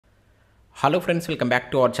Hello friends, welcome back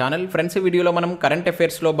to our channel. Friends, ఈ వీడియోలో మనం కరెంట్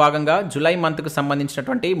అఫైర్స్లో భాగంగా జూలై మంత్కు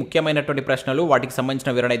సంబంధించినటువంటి ముఖ్యమైనటువంటి ప్రశ్నలు, వాటికి సంబంధించిన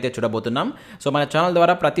వివరణ అయితే చూడబోతున్నాం. సో మన ఛానల్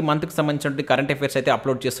ద్వారా ప్రతి మంత్కి సంబంధించినటువంటి కరెంట్ అఫైర్స్ అయితే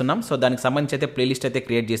అప్లోడ్ చేస్తున్నాం. సో దానికి సంబంధించి అయితే ప్లేలిస్ట్ అయితే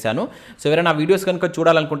క్రియేట్ చేశాను. సో ఎవరైనా వీడియోస్ కనుక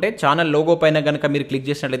చూడాలనుకుంటే ఛానల్ లోగో పైన కనుక మీరు క్లిక్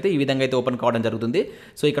చేసినట్లయితే ఈ విధంగా అయితే ఓపెన్ కావడం జరుగుతుంది.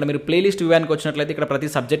 సో ఇక్కడ మీరు ప్లేలిస్ట్ వివరానికి వచ్చినట్లయితే ఇక్కడ ప్రతి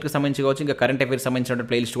సబ్జెక్ట్కి సంబంధించి కావచ్చు, ఇంకా కరెంట్ అఫైర్స్ సంబంధించిన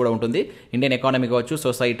ప్లేలిస్ట్ కూడా ఉంటుంది. ఇండియన్ ఎకానమీ కావచ్చు,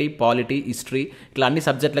 సొసైటీ, పాలిటీ, హిస్టరీ, ఇట్లా అన్ని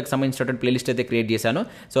సబ్జెక్టులకు సంబంధించినటువంటి ప్లేలిస్ట్ అయితే క్రియేట్ చేశాను.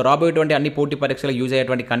 సో రాబోయేటువంటి అన్ని పోటీ పరీక్షలకు యూజ్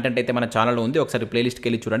అయ్యేటువంటి కంటెంట్ అయితే మన ఛానల్లో ఉంది. ఒకసారి ప్లేలిస్ట్కి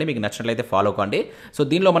వెళ్ళి చూడండి, మీకు నచ్చినట్లయితే ఫాలో కండి. సో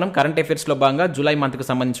దీనిలో మనం కరెంట్ అఫైర్స్లో భాగంగా జూలై మంత్కి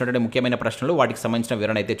సంబంధించినటువంటి ముఖ్యమైన ప్రశ్నలు, వాటికి సంబంధించిన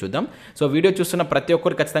వివరణ అయితే చూద్దాం. సో వీడియో చూస్తున్న ప్రతి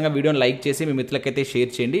ఒక్కరు ఖచ్చితంగా వీడియోని లైక్ చేసి మీ మిత్రులకైతే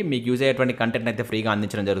షేర్ చేయండి. మీకు యూజ్ అయ్యేటువంటి కంటెంట్ అయితే ఫ్రీగా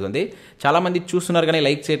అందించడం జరుగుతుంది. చాలా మంది చూస్తున్నారు కానీ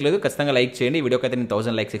లైక్ చేయట్లేదు, ఖచ్చితంగా లైక్ చేయండి. ఈ వీడియోకి అయితే నేను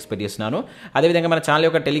 1000 లైక్స్ ఎక్స్పెక్ట్ చేస్తున్నాను. అదేవిధంగా మన ఛానల్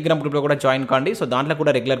యొక్క టెలిగ్రామ్ గ్రూప్లో కూడా జాయిన్ కాండి. సో దాంట్లో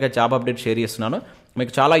కూడా రెగ్యులర్గా జాబ్ అప్డేట్ షేర్ చేస్తున్నాను.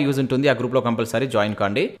 మీకు చాలా యూజ్ ఉంటుంది. ఆ గ్రూప్లో కంపల్సరీ జాయిన్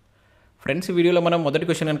కాండి. ఫ్రెండ్స్, ఈ వీడియోలో మనం మొదటి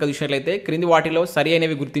క్వశ్చన్ కనుక చూసినట్లయితే, క్రింది వాటిలో సరి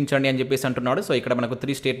అయినవి గుర్తించండి అని చెప్పేసి అంటున్నాడు. సో ఇక్కడ మనకు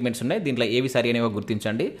 3 స్టేట్మెంట్స్ ఉన్నాయి. దీంట్లో ఏవి సరి అయినవో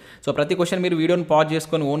గుర్తించండి. సో ప్రతి క్వశ్చన్ మీరు వీడియోని పాజ్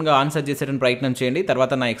చేసుకొని ఓన్గా ఆన్సర్ చేసేటువంటి ప్రయత్నం చేయండి.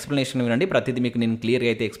 తర్వాత నా ఎక్స్ప్లెనేషన్ వినండి. ప్రతిదీ మీకు నేను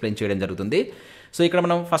క్లియర్గా అయితే ఎక్స్ప్లెయిన్ చేయడం జరుగుతుంది. సో ఇక్కడ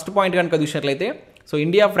మనం ఫస్ట్ పాయింట్ కనుక చూసినట్లయితే, సో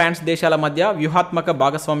ఇండియా, ఫ్రాన్స్ దేశాల మధ్య వ్యూహాత్మక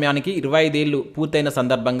భాగస్వామ్యానికి 25 ఏళ్లు పూర్తయిన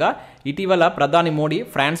సందర్భంగా ఇటీవల ప్రధాని మోడీ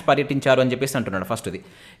ఫ్రాన్స్ పర్యటించారు అని చెప్పేసి అంటున్నాడు ఫస్ట్ది.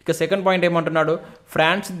 ఇక సెకండ్ పాయింట్ ఏమంటున్నాడు,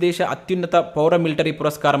 ఫ్రాన్స్ దేశ అత్యున్నత పౌర మిలిటరీ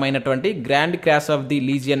పురస్కారం అయినటువంటి grand cross of the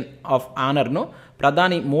legion of ఆనర్ను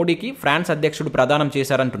ప్రధాని మోడీకి ఫ్రాన్స్ అధ్యక్షుడు ప్రదానం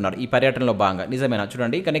చేశారంటున్నారు ఈ పర్యటనలో భాగంగా. నిజమేనా?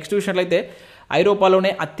 చూడండి. ఇక నెక్స్ట్ చూసినట్లయితే, ఐరోపాలోనే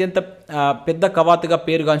అత్యంత పెద్ద కవాతుగా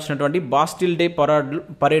పేరుగాంచినటువంటి బాస్టిల్ డే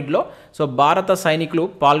పరేడ్లో సో భారత సైనికులు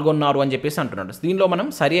పాల్గొన్నారు అని చెప్పేసి అంటున్నాడు. దీనిలో మనం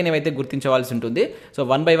సరి అనేవి అయితే గుర్తించవలసి ఉంటుంది. సో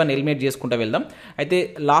 1 by 1 ఎలిమినేట్ చేసుకుంటూ వెళ్దాం. అయితే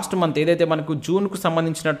లాస్ట్ మంత్ ఏదైతే మనకు జూన్కు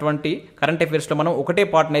సంబంధించినటువంటి కరెంట్ అఫైర్స్లో మనం ఒకటే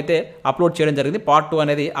పార్ట్ని అయితే అప్లోడ్ చేయడం జరిగింది. పార్ట్ 2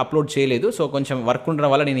 అనేది అప్లోడ్ చేయలేదు. సో కొంచెం వర్క్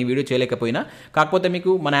ఉండడం వల్ల నేను ఈ వీడియో చేయలేకపోయినా. కాకపోతే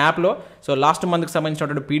మీకు మన యాప్లో సో లాస్ట్ మంత్కి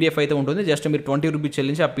సంబంధించినటువంటి పీడిఎఫ్ అయితే ఉంటుంది. జస్ట్ మీరు 20 రూపీస్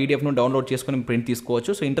చెల్లించి ఆ పీడిఎఫ్ను డౌన్లోడ్ చేసుకుని ప్రింట్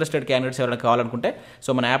తీసుకోవచ్చు. సో ఇంట్రెస్టెడ్ క్యాండిడేట్స్ ఎవరైనా కావాలనుకుంటే సో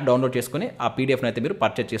మన యాప్ డౌన్లోడ్ చేసుకుని ఆ పీడిఎఫ్ని అయితే మీరు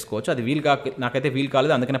పర్చేస్ చేసుకోవచ్చు. అది నాకైతే వీలు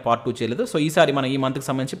కాలేదు, అందుకనే పార్ట్ 2 చేయలేదు. సో ఈసారి మనం ఈ మంత్కి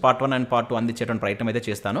సంబంధించి పార్ట్ 1 అండ్ పార్ట్ 2 అందించేటువంటి ప్రయత్నం అయితే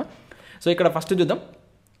చేస్తాను. సో ఇక్కడ ఫస్ట్ చూద్దాం.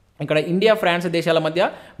 ఇక్కడ ఇండియా, ఫ్రాన్స్ దేశాల మధ్య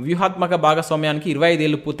వ్యూహాత్మక భాగస్వామ్యానికి 25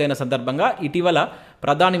 ఏళ్లు పూర్తయిన సందర్భంగా ఇటీవల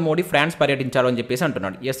ప్రధాని మోడీ ఫ్రాన్స్ పర్యటించారు అని చెప్పేసి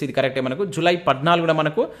అంటున్నాడు. ఎస్, ఇది కరెక్టే. మనకు జూలై 14న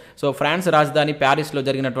మనకు సో ఫ్రాన్స్ రాజధాని ప్యారిస్లో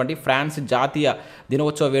జరిగినటువంటి ఫ్రాన్స్ జాతీయ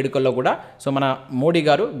దినోత్సవ వేడుకల్లో కూడా సో మన మోడీ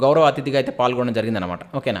గారు గౌరవ అతిథిగా అయితే పాల్గొనడం జరిగిందనమాట.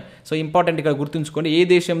 ఓకేనా? సో ఇంపార్టెంట్ ఇక్కడ గుర్తుంచుకోండి, ఏ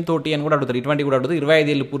దేశంతో అని కూడా అడుగుతారు. ఇటువంటి కూడా అడుగుతారు.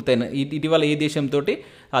 25 ఏళ్లు పూర్తయిన ఇటీవల ఏ దేశంతో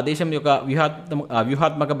ఆ దేశం యొక్క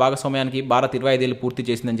వ్యూహాత్మక భాగస్వామ్యానికి భారత్ 25 ఏళ్లు పూర్తి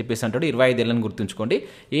చేసిందని చెప్పేసి అంటాడు. 25 ఏళ్ళని గుర్తుంచుకోండి.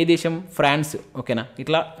 ఏ దేశం? ఫ్రాన్స్. ఓకేనా?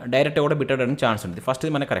 ఇట్లా డైరెక్ట్గా కూడా బిట్టడానికి ఛాన్స్ ఉంటుంది. ఫస్ట్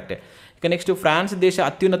ఇది మనకు కరెక్టే. ఇక నెక్స్ట్, ఫ్రాన్స్ దేశ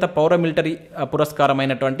అత్యున్నత పౌర military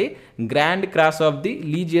పురస్కారమైనటువంటి grand cross of the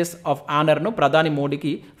లీజియస్ of ఆనర్ను ప్రధాని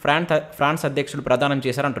మోడీకి ఫ్రాన్స్ అధ్యక్షుడు ప్రదానం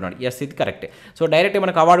చేశారంటున్నాడు. ఎస్, ఇది కరెక్టే. సో డైరెక్ట్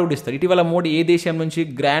మనకు అవార్డు కూడా ఇస్తారు. ఇటీవల మోడీ ఏ దేశం నుంచి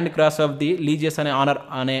గ్రాండ్ క్రాస్ ఆఫ్ ది లీజియస్ అనే ఆనర్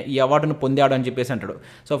అనే ఈ అవార్డును పొందాడు అని చెప్పేసి అంటాడు.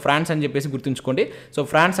 సో ఫ్రాన్స్ అని చెప్పేసి గుర్తుంచుకోండి. సో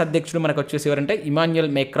ఫ్రాన్స్ అధ్యక్షుడు మనకు వచ్చేసి ఎవరంటే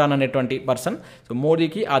ఇమాన్యుయల్ మెక్రాన్ అనేటువంటి పర్సన్. సో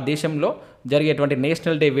మోడీకి ఆ దేశంలో జరిగేటువంటి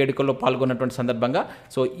నేషనల్ డే వేడుకల్లో పాల్గొన్నటువంటి సందర్భంగా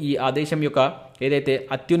సో ఆ దేశం యొక్క ఏదైతే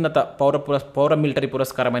అత్యున్నత పౌర మిలిటరీ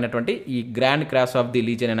పురస్కారమైనటువంటి ఈ grand cross of the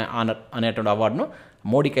legion అనే ఆనర్ అనేటువంటి అవార్డును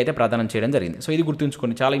మోడీకి అయితే ప్రదానం చేయడం జరిగింది. సో ఇది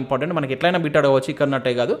గుర్తుంచుకోండి, చాలా ఇంపార్టెంట్. మనకి ఎట్లయినా బిట్ అడగవచ్చు, ఇక్కడ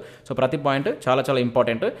ఉన్నట్టే కాదు. సో ప్రతి పాయింట్ చాలా చాలా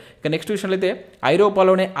ఇంపార్టెంట్. ఇక నెక్స్ట్ విషయంలో అయితే,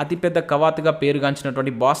 ఐరోపాలోనే అతిపెద్ద కవాతుగా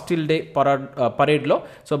పేరుగాంచినటువంటి బాస్టిల్ డే పరేడ్లో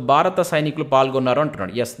సో భారత సైనికులు పాల్గొన్నారు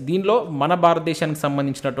అంటున్నాడు. ఎస్, దీనిలో మన భారతదేశానికి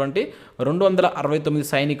సంబంధించినటువంటి 269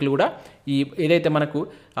 సైనికులు కూడా ఈ ఏదైతే మనకు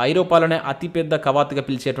ఐరోపాలోనే అతిపెద్ద కవాతుగా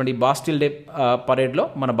పిలిచేటువంటి బాస్టిల్ డే పరేడ్లో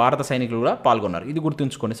మన భారత సైనికులు కూడా పాల్గొన్నారు. ఇది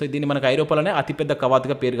గుర్తుంచుకోండి. సో దీన్ని మనకు ఐరోపాలోనే అతిపెద్ద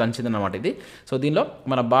కవాతుగా పేరుగాంచింది అన్నమాట ఇది. సో దీనిలో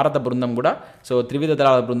మన భారత బృందం కూడా సో త్రివిధ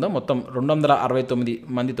దళాల బృందం మొత్తం 269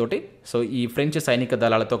 మందితోటి సో ఈ ఫ్రెంచ్ సైనిక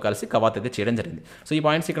దళాలతో కలిసి కవాతు అయితే చేయడం జరిగింది. సో ఈ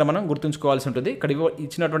పాయింట్స్ ఇక్కడ మనం గుర్తుంచుకోవాల్సి ఉంటుంది. ఇక్కడ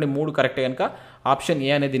ఇచ్చినటువంటి 3 కరెక్ట్ కనుక ఆప్షన్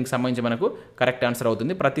ఏ అనేది దీనికి సంబంధించి మనకు కరెక్ట్ ఆన్సర్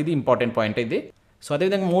అవుతుంది. ప్రతిదీ ఇంపార్టెంట్ పాయింట్ ఇది. సో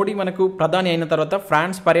అదేవిధంగా మోడీ మనకు ప్రధాని అయిన తర్వాత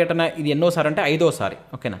ఫ్రాన్స్ పర్యటన ఇది ఎన్నోసారి అంటే 5వసారి.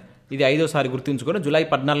 ఓకేనా? ఇది 5వసారి గుర్తుంచుకొని జూలై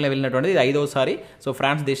 14న వెళ్ళినటువంటిది ఇది 5వసారి. సో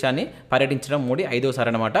ఫ్రాన్స్ దేశాన్ని పర్యటించడం మోడీ 5వసారి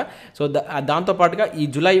అనమాట. సో దాంతోపాటుగా ఈ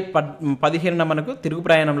జూలై 15న మనకు తిరుగు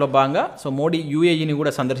ప్రయాణంలో భాగంగా సో మోడీ యూఏఈని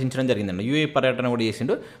కూడా సందర్శించడం జరిగిందండి. యూఏఈ పర్యటన కూడా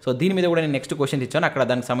చేసిండు. సో దీని మీద కూడా నేను నెక్స్ట్ క్వశ్చన్ ఇచ్చాను. అక్కడ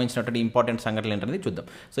దానికి సంబంధించినటువంటి ఇంపార్టెంట్ సంఘటనలు ఏంటనేది చూద్దాం.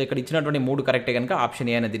 సో ఇక్కడ ఇచ్చినటువంటి 3 కరెక్టే కనుక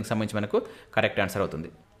ఆప్షన్ ఏ అనేది దీనికి సంబంధించి మనకు కరెక్ట్ ఆన్సర్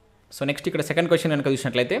అవుతుంది. సో నెక్స్ట్ ఇక్కడ సెకండ్ క్వశ్చన్ కనుక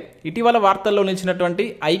చూసినట్లయితే, ఇటీవల వార్తల్లో నిలిచినటువంటి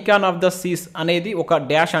ఐకాన్ ఆఫ్ ద సీస్ అనేది ఒక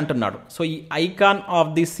డాష్ అంటున్నాడు. సో ఈ ఐకాన్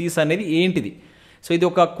ఆఫ్ ది సీస్ అనేది ఏంటిది? సో ఇది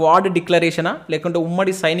ఒక క్వాడ్ డిక్లరేషనా, లేకుంటే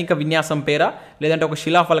ఉమ్మడి సైనిక విన్యాసం పేరా, లేదంటే ఒక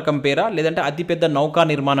శిలాఫలకం పేరా, లేదంటే అతిపెద్ద నౌకా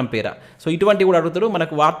నిర్మాణం పేరా. సో ఇటువంటి కూడా అడుగుతారు.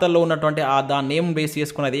 మనకు వార్తల్లో ఉన్నటువంటి దాని నేమ్ బేస్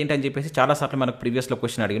చేసుకున్నది ఏంటి అని చెప్పేసి చాలాసార్లు మనకు ప్రీవియస్లో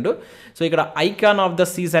క్వశ్చన్ అడిగిండు. సో ఇక్కడ ఐకాన్ ఆఫ్ ద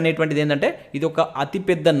సీస్ అనేటువంటిది ఏంటంటే ఇది ఒక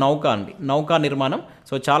అతిపెద్ద నౌక అండి, నౌకా నిర్మాణం.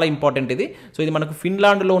 సో చాలా ఇంపార్టెంట్ ఇది. సో ఇది మనకు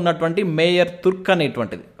ఫిన్లాండ్లో ఉన్నటువంటి మేయర్ తుర్క్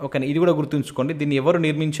అనేటువంటిది. ఓకే, ఇది కూడా గుర్తుంచుకోండి. దీన్ని ఎవరు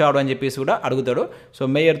నిర్మించాడు అని చెప్పేసి కూడా అడుగుతాడు. సో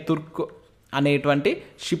మేయర్ తుర్క్ అనేటువంటి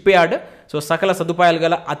షిప్ యార్డ్ సో సకల సదుపాయాలు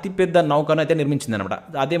గల అతిపెద్ద నౌకను అయితే నిర్మించింది అనమాట.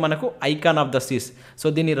 అదే మనకు icon of the Cs. So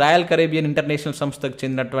దీన్ని రాయల్ కరేబియన్ ఇంటర్నేషనల్ సంస్థకు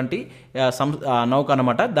చెందినటువంటి నౌక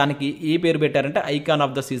అనమాట. దానికి ఏ పేరు పెట్టారంటే ఐకాన్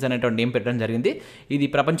ఆఫ్ ద సీస్ అనేటువంటి నేమ్ పెట్టడం జరిగింది. ఇది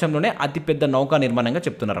ప్రపంచంలోనే అతిపెద్ద నౌకా నిర్మాణంగా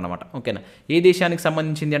చెప్తున్నారు అనమాట. ఓకేనా, ఏ దేశానికి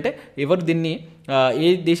సంబంధించింది అంటే ఎవరు దీన్ని ఏ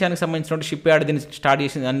దేశానికి సంబంధించిన షిప్ యార్డ్ దీన్ని స్టార్ట్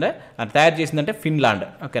చేసింది అంటే తయారు చేసిందంటే ఫిన్లాండ్.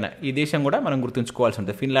 ఓకేనా, ఈ దేశం కూడా మనం గుర్తుంచుకోవాల్సి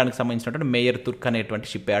ఉంటుంది. ఫిన్లాండ్కి సంబంధించినటువంటి మేయర్ తుర్క్ అనేటువంటి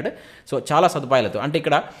షిప్ యార్డ్. సో చాలా సదుపాయాలతో అంటే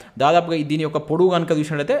ఇక్కడ దాదాపుగా దీని యొక్క పొడుగు కనుక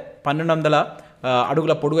చూసినట్లయితే 1200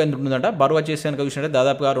 అడుగుల పొడుగు ఎంత ఉంటుందంట. బరువు వచ్చేసి కనుక చూసినట్లయితే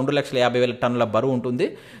దాదాపుగా 2,50,000 టన్నుల బరువు ఉంటుంది.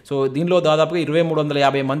 సో దీనిలో దాదాపుగా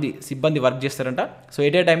 2,350 మంది సిబ్బంది వర్క్ చేస్తారంట. సో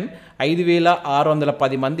ఎట్ ఏ టైం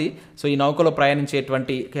 5,610 మంది సో ఈ నౌకలో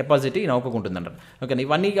ప్రయాణించేటువంటి కెపాసిటీ ఈ నౌకకు ఉంటుందంట. ఓకే,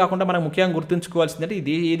 ఇవన్నీ కాకుండా మనం ముఖ్యంగా గుర్తుంచుకోవాల్సిందంటే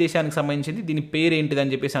ఇది ఏ దేశానికి సంబంధించింది, దీని పేరు ఏంటిది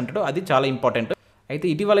అని చెప్పేసి అంటాడు. అది చాలా ఇంపార్టెంట్. అయితే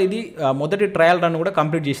ఇటీవల ఇది మొదటి ట్రయల్ రన్ కూడా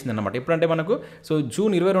కంప్లీట్ చేసింది అనమాట. ఎప్పుడంటే మనకు సో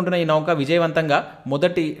జూన్ 22న ఈ నౌక విజయవంతంగా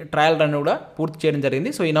మొదటి ట్రయల్ రన్ కూడా పూర్తి చేయడం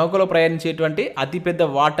జరిగింది. సో ఈ నౌకలో ప్రయాణించేటువంటి అతిపెద్ద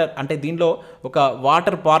వాటర్ అంటే దీనిలో ఒక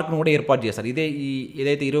వాటర్ పార్క్ను కూడా ఏర్పాటు చేశారు. ఇదే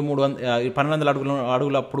ఏదైతే 1200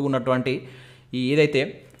 అడుగుల పొడుగున్నటువంటి ఈ ఏదైతే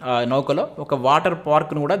నౌకలో ఒక వాటర్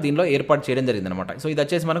పార్క్ను కూడా దీనిలో ఏర్పాటు చేయడం జరిగిందనమాట. సో ఇది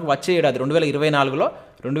వచ్చేసి మనకు వచ్చే ఏడాది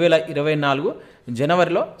 2024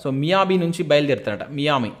 జనవరిలో సో మియామి నుంచి బయలుదేరుతారట.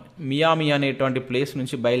 మియామి అనేటువంటి ప్లేస్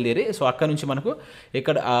నుంచి బయలుదేరి సో అక్కడ నుంచి మనకు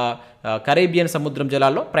ఇక్కడ కరేబియన్ సముద్రం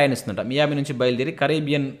జలాల్లో ప్రయాణిస్తుంట. మియామి నుంచి బయలుదేరి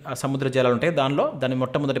కరేబియన్ సముద్ర జలాలు ఉంటాయి, దాని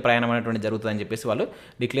మొట్టమొదటి ప్రయాణం అనేటువంటి జరుగుతుందని చెప్పేసి వాళ్ళు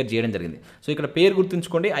డిక్లేర్ చేయడం జరిగింది. సో ఇక్కడ పేరు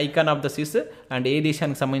గుర్తుంచుకోండి, icon of the Cs. And ఏ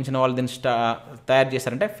దేశానికి సంబంధించిన వాళ్ళు దీన్ని తయారు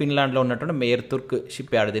చేశారంటే ఫిన్లాండ్లో ఉన్నటువంటి మేయర్ తుర్క్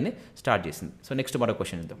షిప్ యార్డ్ దీన్ని స్టార్ట్ చేసింది. సో నెక్స్ట్ మరో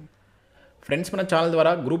క్వశ్చన్ ఇద్దాం. ఫ్రెండ్స్, మన ఛానల్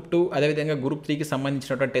ద్వారా గ్రూప్ 2 అదేవిధంగా గ్రూప్ 3కి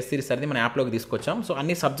సంబంధించినటువంటి టెస్ట్ సిరీస్ అనేది మన యాప్లోకి తీసుకొచ్చాం. సో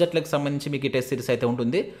అన్ని సబ్జెక్టులకు సంబంధించి మీకు ఈ టెస్ట్ సిరీస్ అయితే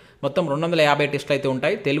ఉంటుంది. మొత్తం 250 టెస్టులు అయితే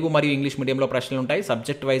ఉంటాయి. తెలుగు మరియు ఇంగ్లీష్ మీడియంలో ప్రశ్నలు ఉంటాయి,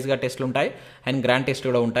 సబ్జెక్ట్ వైజ్గా టెస్టులు ఉంటాయి, అండ్ గ్రాండ్ టెస్ట్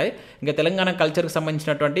కూడా ఉంటాయి. ఇంకా తెలంగాణ కల్చర్కి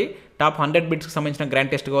సంబంధించినటువంటి టాప్ 100 బిట్స్కి సంబంధించిన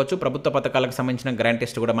గ్రాండ్ టెస్ట్ కావచ్చు, ప్రభుత్వ పథకాలకు సంబంధించిన గ్రాండ్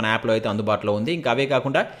టెస్ట్ కూడా మన యాప్లో అయితే అందుబాటులో ఉంది. ఇంకా అవే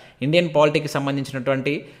కాకుండా ఇండియన్ పాలిటీకి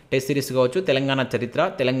సంబంధించినటువంటి టెస్ట్ సిరీస్ కావచ్చు, తెలంగాణ చరిత్ర,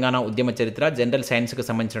 తెలంగాణ ఉద్యమ చరిత్ర, జనరల్ సైన్స్కి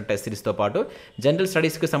సంబంధించిన టెస్ట్ సిరీస్తో పాటు జనరల్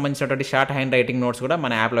స్టడీస్కి సంబంధించినటువంటి షార్ట్ హ్యాండ్ రైటింగ్ నోట్స్ కూడా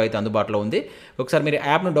మన యాప్లో అయితే అందుబాటులో ఉంది. ఒకసారి మీరు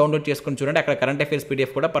యాప్ను డౌన్లోడ్ చేసుకొని చూడండి. అక్కడ కరెంట్ అఫైర్స్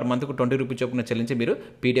పీడిఎఫ్ కూడా పర్ మంత్కు 20 రూపీస్ చొప్పున చెల్లించి మీరు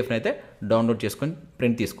పీడిఎఫ్ని అయితే డౌన్లోడ్ చేసుకొని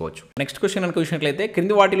ప్రింట్ తీసుకోవచ్చు. నెక్స్ట్ క్వశ్చన్ కనుక చూసినట్లయితే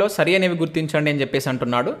క్రింది వాటిలో సరి అనేవి గుర్తించండి అని చెప్పేసి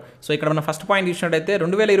అంటున్నాడు. సో ఇక్కడ మన ఫస్ట్ పాయింట్ చూసినట్లయితే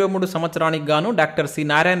 2023 సంవత్సరానికి గాను డాక్టర్ సి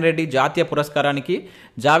నారాయణ రెడ్డి జాతీయ పురస్కారానికి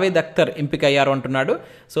జావేద్ అఖ్తర్ ఎంపికయ్యారు అంటున్నాడు.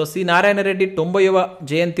 సో సి నారాయణ రెడ్డి 90వ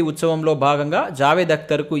జయంతి ఉత్సవంలో భాగంగా జావేద్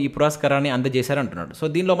అఖ్తర్కు ఈ పురస్కారాన్ని అందజేశారు అంటున్నాడు. సో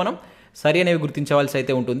దీనిలో మనం సరి అనేవి గుర్తించవలసి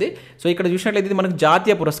అయితే ఉంటుంది. సో ఇక్కడ చూసినట్లయితే ఇది మనకు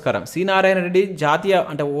జాతీయ పురస్కారం. సి నారాయణ రెడ్డి జాతీయ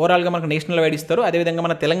అంటే ఓవరాల్గా మనకు నేషనల్ వైడ్ ఇస్తారు. అదేవిధంగా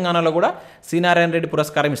మన తెలంగాణలో కూడా సి నారాయణ రెడ్డి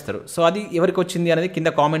పురస్కారం ఇస్తారు. సో అది ఎవరికి వచ్చింది అనేది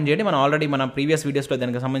కింద కామెంట్ చేయండి. మనం ఆల్రెడీ మన ప్రీవియస్ వీడియోస్లో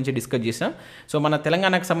దానికి సంబంధించి డిస్కస్ చేసాం. సో మన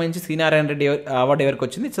తెలంగాణకు సంబంధించి సి నారాయణ రెడ్డి అవార్డు ఎవరికి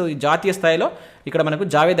వచ్చింది? సో ఈ జాతీయ స్థాయిలో ఇక్కడ మనకు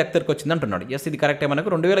జావేద్ అఖ్తర్కి వచ్చింది అంటున్నాడు. ఎస్, ఇది కరెక్టే.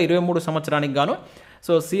 మనకు 2023 సంవత్సరానికి గాను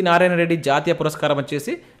సో సి నారాయణ రెడ్డి జాతీయ పురస్కారం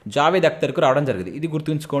వచ్చేసి జావేద్ అఖ్తర్కు రావడం జరిగింది. ఇది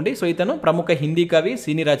గుర్తుంచుకోండి. సో ఇతను ప్రముఖ హిందీ కవి,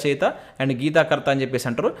 సినీ రచయిత అండ్ గీతాకర్త అని చెప్పేసి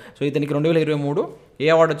అంటారు. సో ఇతనికి 2023 ఏ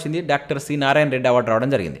అవార్డు వచ్చింది? Doctor C Narayana Reddy award రావడం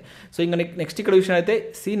జరిగింది. సో ఇంకా నెక్స్ట్ ఇక్కడ చూసినట్లయితే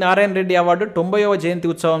సి నారాయణ రెడ్డి అవార్డు 90వ జయంతి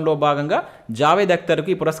ఉత్సవంలో భాగంగా జావేద్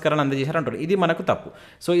అఖ్తర్కు ఈ పురస్కారాన్ని అందజేశారు అంటారు. ఇది మనకు తప్పు.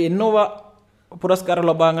 సో ఎన్నోవ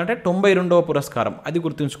పురస్కారంలో భాగంగా అంటే 92వ పురస్కారం, అది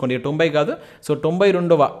గుర్తుంచుకోండి. 90 కాదు. సో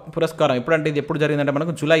 92వ పురస్కారం ఎప్పుడంటే ఇది ఎప్పుడు జరిగిందంటే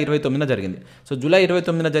మనకు జూలై 29న జరిగింది. సో జూలై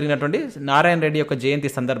 29న జరిగినటువంటి నారాయణ రెడ్డి యొక్క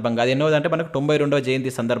జయంతి సందర్భంగా, అది ఎన్నోదంటే మనకు 92వ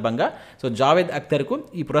జయంతి సందర్భంగా సో జావేద్ అఖ్తర్కు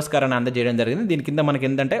ఈ పురస్కారాన్ని అందజేయడం జరిగింది. దీని కింద మనకి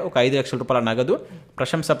ఏంటంటే ఒక 5 లక్షల రూపాయల నగదు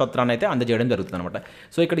ప్రశంసా పత్రాన్ని అయితే అందజేయడం జరుగుతుంది అనమాట.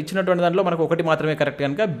 సో ఇక్కడ ఇచ్చినటువంటి దాంట్లో మనకు ఒకటి మాత్రమే కరెక్ట్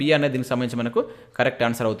కనుక బి అనేది దీనికి సంబంధించి మనకు కరెక్ట్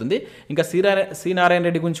ఆన్సర్ అవుతుంది. ఇంకా సి నారాయణ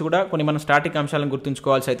రెడ్డి గురించి కూడా కొన్ని మనం స్టార్టింగ్ అంశాలను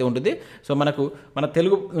గుర్తుంచుకోవాల్సి అయితే ఉంటుంది. సో మనకు మన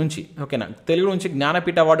తెలుగు నుంచి ఓకేనా, తెలుగు నుంచి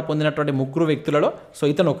జ్ఞానపీఠ అవార్డు పొందినటువంటి 3 వ్యక్తులలో సో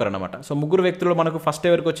ఇతను ఒకరు అనమాట. సో 3 వ్యక్తుల్లో మనకు ఫస్ట్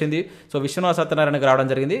ఎవరికి వచ్చింది? సో విశ్వనాథ సత్యనారాయణకి రావడం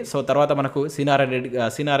జరిగింది. సో తర్వాత మనకు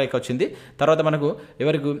సీనారాయణకి వచ్చింది. తర్వాత మనకు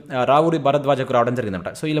ఎవరికి రావురి భరద్వాజకు రావడం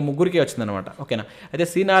జరిగిందన్నమాట. సో ఇలా 3కి వచ్చిందనమాట. ఓకేనా. అయితే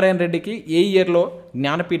సి నారాయణ రెడ్డికి ఏ ఇయర్లో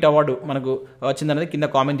జ్ఞానపీఠ అవార్డు మనకు వచ్చిందనేది కింద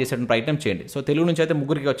కామెంట్ చేసేటువంటి ప్రయత్నం చేయండి. సో తెలుగు నుంచి అయితే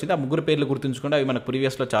 3కి వచ్చింది. ఆ 3 పేర్లు గుర్తుంచుకుంటే అవి మనకు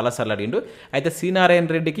ప్రీవియస్లో చాలాసార్లు అడిగిండు. అయితే సి నారాయణ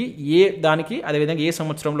రెడ్డికి ఏ దానికి అదేవిధంగా ఏ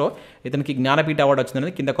సంవత్సరంలో ఇతనికి జ్ఞాన జ్ఞానపీఠ అవార్డు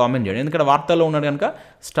వచ్చిందనేది కింద కామెంట్ చేయండి. ఎందుకంటే వార్తల్లో ఉన్నాడు కనుక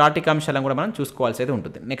స్టాటిక్ అంశాలను కూడా మనం చూసుకోవాల్సి అయితే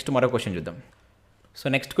ఉంటుంది. నెక్స్ట్ మరో క్వశ్చన్ చూద్దాం. సో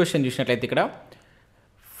నెక్స్ట్ క్వశ్చన్ చూసినట్లయితే ఇక్కడ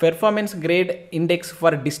performance grade index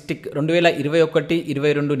for district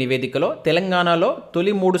 2021-22 నివేదికలో తెలంగాణలో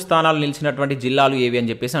తొలి 3 స్థానాలు నిలిచినటువంటి జిల్లాలు ఏవి అని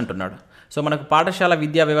చెప్పేసి అంటున్నాడు. సో మనకు పాఠశాల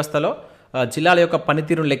విద్యా వ్యవస్థలో జిల్లాల యొక్క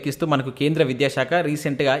పనితీరును లెక్కిస్తూ మనకు కేంద్ర విద్యాశాఖ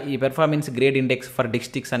రీసెంట్గా ఈ performance grade index for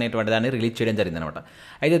districts అనేటువంటి దాన్ని రిలీజ్ చేయడం జరిగిందనమాట.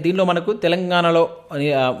 అయితే దీనిలో మనకు తెలంగాణలో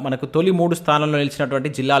మనకు తొలి 3 స్థానాల్లో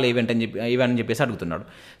నిలిచినటువంటి జిల్లాలు ఏవని చెప్పేసి అడుగుతున్నాడు.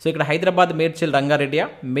 సో ఇక్కడ హైదరాబాద్, మేడ్చల్, రంగారెడ్డి,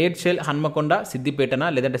 మేడ్చల్, హన్మకొండ, సిద్దిపేటన,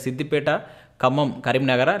 లేదంటే సిద్దిపేట, ఖమ్మం,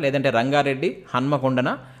 కరీంనగర్, లేదంటే రంగారెడ్డి,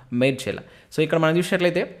 హన్మకొండన, మేడ్చల్. సో ఇక్కడ మనం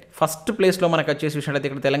చూసినట్లయితే ఫస్ట్ ప్లేస్లో మనకు వచ్చేసి చూసినట్లయితే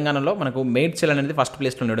ఇక్కడ తెలంగాణలో మనకు మేడ్చల్ అనేది ఫస్ట్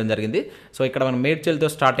ప్లేస్లో ఉండడం జరిగింది. సో ఇక్కడ మనం మేడ్చల్తో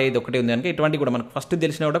స్టార్ట్ అయ్యేది ఒకటే ఉంది కనుక ఇటువంటి కూడా మనకు ఫస్ట్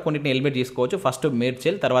తెలిసినా కూడా కొన్నిటిని ఎలిమినేట్ చేసుకోవచ్చు. ఫస్ట్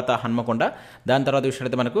మేడ్చల్, తర్వాత హన్మకొండ, దాని తర్వాత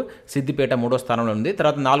చూసినట్లయితే మనకు సిద్దిపేట 3వ స్థానంలో ఉంది.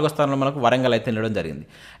 తర్వాత 4వ స్థానంలో మనకు వరంగల్ అయితే ఉండడం జరిగింది.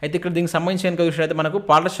 అయితే ఇక్కడ దీనికి సంబంధించి కనుక చూసినట్లయితే మనకు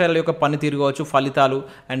పాఠశాలల యొక్క పనితీరు కావచ్చు, ఫలితాలు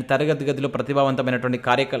అండ్ తరగతి గదిలో ప్రతిభావంతమైనటువంటి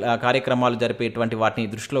కార్యక్రమాలు జరిపేటువంటి వాటిని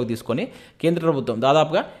దృష్టిలోకి తీసుకొని కేంద్ర ప్రభుత్వం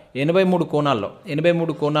దాదాపుగా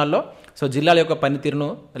 83 కోణాల్లో సో జిల్లాల యొక్క పనితీరును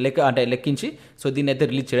లెక్కించి సో దీన్ని అయితే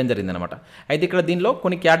రిలీజ్ చేయడం జరిగిందనమాట. అయితే ఇక్కడ దీనిలో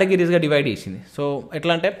కొన్ని కేటగిరీస్గా డివైడ్ చేసింది. సో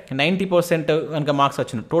ఎట్లా అంటే 90% కనుక మార్క్స్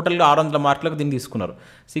వచ్చినాయి. టోటల్గా 600 మార్కులకు దీన్ని తీసుకున్నారు.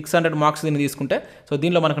 600 మార్క్స్ దీన్ని తీసుకుంటే సో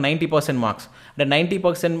దీనిలో మనకు 90% మార్క్స్ అంటే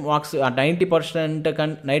 90%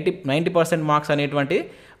 మార్క్స్ అనేటువంటి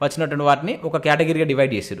వచ్చినటువంటి వాటిని ఒక కేటగిరీగా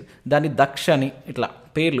డివైడ్ చేశారు. దాన్ని దక్ష అని ఇట్లా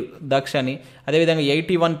పేర్లు దక్ష అని, అదేవిధంగా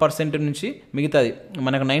 81% నుంచి మిగతాది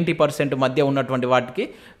మనకు 90% మధ్య ఉన్నటువంటి వాటికి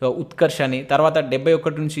ఉత్కర్ష అని, తర్వాత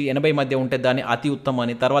 71 నుంచి 80 మధ్య ఉంటే దాన్ని అతి ఉత్తమ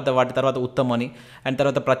అని, వాటి తర్వాత ఉత్తమ అని, అండ్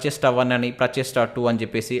తర్వాత ప్రచేష్ట 1 అని, ప్రచేష్ట 2 అని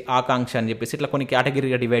చెప్పేసి, ఆకాంక్ష అని చెప్పేసి ఇట్లా కొన్ని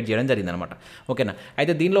కేటగిరీగా డివైడ్ చేయడం జరిగిందనమాట. ఓకేనా.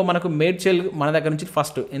 అయితే దీనిలో మనకు మేడ్చల్ మన దగ్గర నుంచి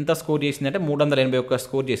ఫస్ట్ ఎంత స్కోర్ చేసిందంటే 381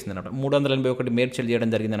 స్కోర్ చేసింది అనమాట. 381 మేడ్చల్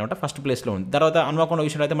చేయడం జరిగిందనమాట. ఫస్ట్ ప్లేస్లో ఉంది. తర్వాత హన్మకొండ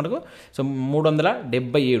విషయంలో అయితే మనకు సో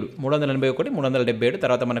 377, 381, 377.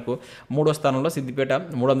 తర్వాత మనకు 3వ స్థానంలో సిద్దిపేట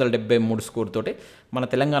 373 స్కోర్ తోటి మన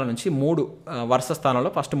తెలంగాణ నుంచి 3 వరుస స్థానంలో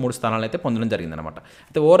ఫస్ట్ 3 స్థానాలు అయితే పొందడం జరిగిందనమాట.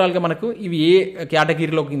 అయితే ఓవరాల్గా మనకు ఇవి ఏ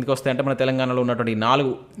కేటగిరీలో కిందకి వస్తాయంటే మన తెలంగాణలో ఉన్నటువంటి 4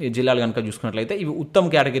 జిల్లాలు కనుక చూసుకున్నట్లయితే ఇవి ఉత్తమ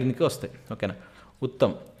కేటగిరీకి వస్తాయి. ఓకేనా.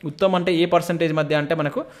 ఉత్తమ్ అంటే ఏ పర్సంటేజ్ మధ్య అంటే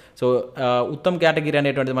మనకు సో ఉత్తమ కేటగిరీ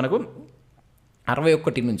అనేటువంటిది మనకు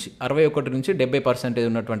 61 నుంచి 70%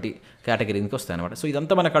 ఉన్నటువంటి కేటగిరీకి వస్తాయి అనమాట. సో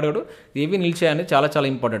ఇదంతా మనకు అడగడు ఏవి నిలిచాయని చాలా చాలా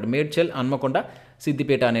ఇంపార్టెంట్. మేడ్చల్, హన్మకొండ,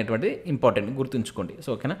 సిద్దిపేట అనేటువంటిది ఇంపార్టెంట్, గుర్తుంచుకోండి. సో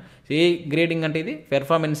ఓకేనా. ఏ గ్రేడింగ్ అంటే ఇది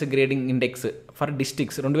performance grading index for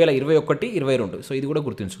districts 2021-22. So ఇది కూడా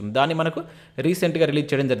గుర్తుంచుకోండి. దాన్ని మనకు రీసెంట్గా రిలీజ్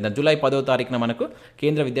చేయడం జరిగింది. జూలై 10వ తారీఖున మనకు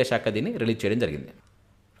కేంద్ర విద్యాశాఖ దీన్ని రిలీజ్ చేయడం జరిగింది.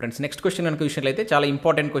 ఫ్రెండ్స్, నెక్స్ట్ క్వశ్చన్ కనుక విషయంలో చాలా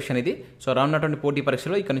ఇంపార్టెంట్ క్వశ్చన్ ఇది. సో రానున్నటువంటి పోటీ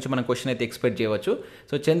పరీక్షలో ఇక్కడ నుంచి మనం క్వశ్చన్ అయితే ఎక్స్పెక్ట్ చేయవచ్చు.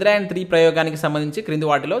 సో చంద్రయాన్ 3 ప్రయోగానికి సంబంధించి క్రింది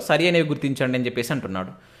వాటిలో సరి అనేవి గుర్తించండి అని చెప్పేసి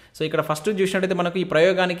అంటున్నాడు. సో ఇక్కడ ఫస్ట్ చూసినట్టయితే మనకు ఈ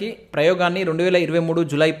ప్రయోగాన్ని 2023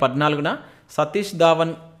 జూలై 14న సతీష్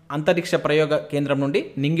ధావన్ అంతరిక్ష ప్రయోగ కేంద్రం నుండి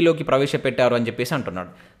నింగిలోకి ప్రవేశపెట్టారు అని చెప్పేసి అంటున్నాడు.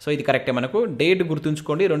 సో ఇది కరెక్టే. మనకు డేట్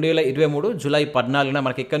గుర్తుంచుకోండి, 2023 జూలై 14న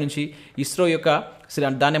మనకి ఇక్కడ నుంచి ఇస్రో యొక్క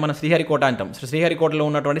దాన్ని మనం శ్రీహరికోట అంటాం. శ్రీహరికోటలో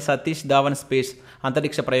ఉన్నటువంటి సతీష్ ధావన్ స్పేస్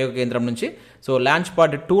అంతరిక్ష ప్రయోగ కేంద్రం నుంచి సో లాంచ్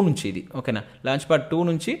పాడ్ 2 నుంచి ఇది. ఓకేనా. లాంచ్ పాడ్ 2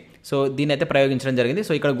 నుంచి సో దీన్ని అయితే ప్రయోగించడం జరిగింది.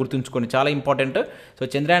 సో ఇక్కడ గుర్తుంచుకోండి, చాలా ఇంపార్టెంట్. సో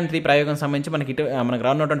చంద్రయాన్ 3 ప్రయోగం సంబంధించి మనకు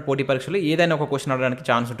రానున్నటువంటి పోటీ పరీక్షలు ఏదైనా ఒక క్వశ్చన్ అడగడానికి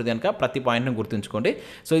ఛాన్స్ ఉంటుంది కనుక ప్రతి పాయింట్ను గుర్తుంచుకోండి.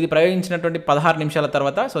 సో ఇది ప్రయోగించినటువంటి 16 నిమిషాల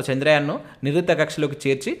తర్వాత సో చంద్రయాన్ను నిర్దిష్ట కక్షలోకి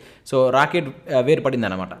చేర్చి సో రాకెట్ వేరుపడింది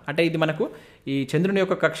అనమాట. అంటే ఇది మనకు ఈ చంద్రుని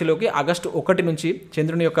యొక్క కక్షలోకి ఆగస్టు 1 నుంచి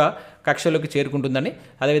చంద్రుని యొక్క కక్షలోకి చేరుకుంటుందని,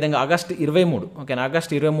 అదేవిధంగా ఆగస్టు 23 ఓకేనా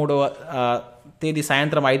ఆగస్టు 23వ తేదీ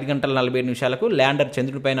సాయంత్రం 5:47 ల్యాండర్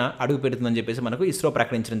చంద్రుడి పైన అడుగు పెడుతుందని చెప్పేసి మనకు ఇస్రో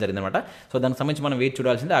ప్రకటించడం జరిగిందన్నమాట. సో దానికి సంబంధించి మనం వేచి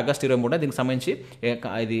చూడాల్సింది ఆగస్టు 23 దీనికి సంబంధించి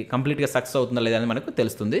ఇది కంప్లీట్గా సక్సెస్ అవుతుందా లేదా అని మనకు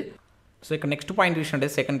తెలుస్తుంది. సో ఇక్కడ నెక్స్ట్ పాయింట్ చూసినట్టే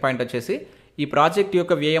సెకండ్ పాయింట్ వచ్చేసి ఈ ప్రాజెక్ట్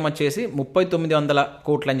యొక్క వ్యయం వచ్చేసి 3900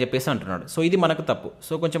 కోట్లు అని చెప్పేసి అంటున్నాడు. సో ఇది మనకు తప్పు.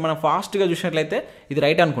 సో కొంచెం మనం ఫాస్ట్గా చూసినట్లయితే ఇది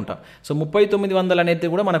రైట్ అనుకుంటాం. సో 3900 అనేది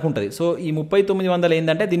కూడా మనకు ఉంటుంది. సో ఈ 3900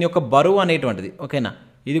 ఏంటంటే దీని యొక్క బరువు అనేటువంటిది. ఓకేనా,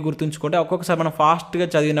 ఇది గుర్తుంచుకుంటే ఒక్కొక్కసారి మనం ఫాస్ట్గా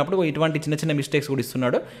చదివినప్పుడు ఇటువంటి చిన్న చిన్న మిస్టేక్స్ కూడా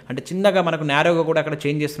ఇస్తున్నాడు. అంటే చిన్నగా మనకు నేరోగా కూడా అక్కడ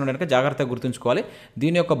చేంజ్ చేస్తున్నాడు కనుక జాగ్రత్తగా గుర్తుంచుకోవాలి.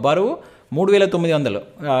 దీని యొక్క బరువు 3900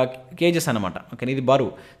 కేజెస్ అనమాట. ఓకే, ఇది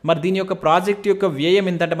బరువు. మరి దీని యొక్క ప్రాజెక్ట్ యొక్క వ్యయం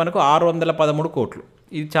ఎంతంటే మనకు 613 కోట్లు.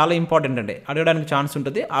 ఇది చాలా ఇంపార్టెంట్ అండి, అడగడానికి ఛాన్స్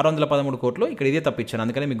ఉంటుంది. 613 కోట్లు ఇక్కడ ఇదే తప్పించాను,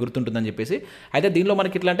 అందుకని మీకు గుర్తుంటుందని చెప్పేసి. అయితే దీనిలో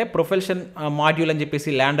మనకి ఇట్లా అంటే ప్రొపల్షన్ మాడ్యూల్ అని చెప్పేసి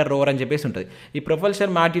ల్యాండర్ రోవర్ అని చెప్పేసి ఉంటుంది. ఈ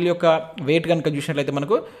ప్రొపల్షన్ మాడ్యూల్ యొక్క వెయిట్ కనుక చూసినట్లయితే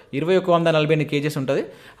మనకు 2148 కేజెస్ ఉంటుంది.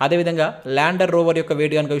 అదేవిధంగా ల్యాండర్ రోవర్ యొక్క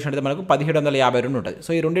వెయిట్ కనుక చూసినట్లయితే మనకు 1752 ఉంటుంది.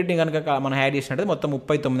 సో ఈ రెండింటిని కనుక మనం యాడ్ చేసినట్లయితే మొత్తం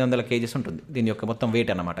 3900 కేజెస్ ఉంటుంది దీని యొక్క మొత్తం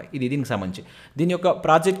వెయిట్ అనమాట. ఇది దీనికి సంబంధించి దీని యొక్క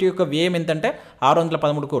ప్రాజెక్ట్ యొక్క వ్యయం ఎంతంటే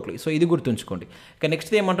 613 కోట్లు. సో ఇది గుర్తుంచుకోండి. ఇక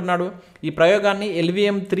నెక్స్ట్ ఏమంటున్నాడు, ఈ ప్రయోగాన్ని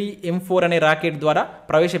LVM-3 M4 అనే రాకెట్ ద్వారా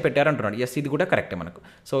ప్రవేశపెట్టారు అంటున్నాడు. ఎస్, ఇది కూడా కరెక్టే మనకు.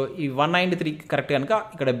 సో ఈ 193 కరెక్ట్ కనుక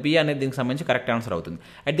ఇక్కడ బి అనేది దీనికి సంబంధించి కరెక్ట్ ఆన్సర్ అవుతుంది.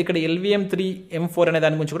 అయితే ఇక్కడ LVM-3 M4 అనే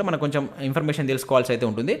దాని గురించి కూడా మనకు కొంచెం ఇన్ఫర్మేషన్ తెలుసుకోవాల్సి అయితే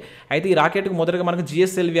ఉంటుంది. అయితే ఈ రాకెట్కి మొదటగా మనకు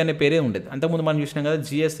GSLV అనే పేరే ఉండేది. అంతకుముందు మనం చూసినాం కదా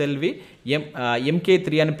GSLV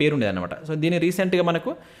MK3 అనే పేరు ఉండేది అనమాట. సో దీన్ని రీసెంట్గా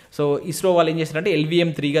మనకు సో ఇస్రో వాళ్ళు ఏం చేశారంటే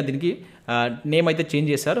LVM-3గా దీనికి నేమ్ అయితే చేంజ్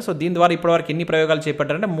చేశారు. సో దీని ద్వారా ఇప్పటివరకు ఎన్ని ప్రయోగాలు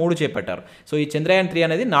చేపట్టారంటే 3 చేపట్టారు. సో ఈ చంద్రయాన్-3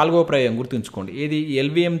 అనేది 4వ ప్రయోగం గుర్తుంచుకోండి. ఇది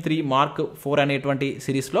LVM-3 Mark 4 అనేటువంటి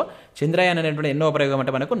సిరీస్లో చంద్రయాన్ అనేటువంటి ఎన్నో ప్రయోగం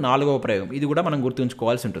అంటే మనకు 4వ ప్రయోగం. ఇది కూడా మనం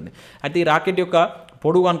గుర్తుంచుకోవాల్సి ఉంటుంది. అయితే ఈ రాకెట్ యొక్క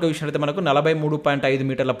పొడుగు కనుక చూసినట్లయితే మనకు 43.5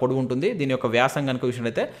 మీటర్ల పొడుగు ఉంటుంది. దీని యొక్క వ్యాసం కనుక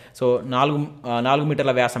చూసినట్లయితే సో 4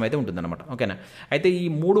 మీటర్ల వ్యాసం అయితే ఉంటుందన్నమాట. ఓకేనా. అయితే ఈ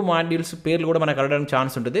 3 మాడ్యూల్స్ పేర్లు కూడా మనకు అడగడానికి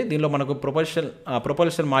ఛాన్స్ ఉంటుంది. దీనిలో మనకు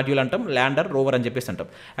ప్రొపల్షన్ మాడ్యూల్ అంటాం, ల్యాండర్, రోవర్ అని చెప్పేసి అంటాం.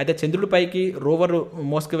 అయితే చంద్రుడిపైకి రోవర్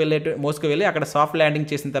మోసుకు వెళ్ళి అక్కడ సాఫ్ట్ ల్యాండింగ్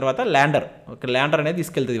చేసిన తర్వాత ల్యాండర్ అనేది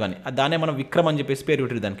తీసుకెళ్తుంది ఇవన్నీ. దాన్నే మనం విక్రమ్ అని చెప్పేసి పేరు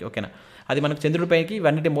పెట్టింది దానికి. ఓకేనా. అది మనకు చంద్రుడిపైకి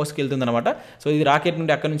ఇవన్నీ మోసుకెళ్తుంది అనమాట. సో ఇది రాకెట్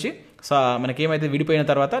నుండి అక్కడ నుంచి మనకేమైతే విడిపోయిన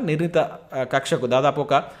తర్వాత నిర్ణీత కక్షకు దాదాపు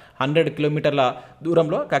ఒక 100 కిలోమీటర్ల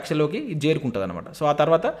దూరంలో కక్షలోకి ఇది చేరుకుంటుంది అనమాట. సో ఆ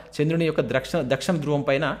తర్వాత చంద్రుని యొక్క దక్షిణ ధ్రువం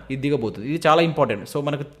పైన ఇది దిగబోతుంది. ఇది చాలా ఇంపార్టెంట్. సో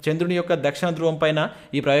మనకు చంద్రుని యొక్క దక్షిణ ధ్రువం పైన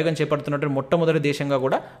ఈ ప్రయోగం చేపడుతున్నటువంటి మొట్టమొదటి దేశంగా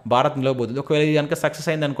కూడా భారత్ నిలవబోతుంది. ఒకవేళ ఇది కనుక సక్సెస్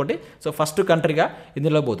అయింది అనుకోండి, సో ఫస్ట్ కంట్రీగా ఇది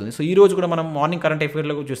నిలవబోతుంది. సో ఈ రోజు కూడా మనం మార్నింగ్ కరెంట్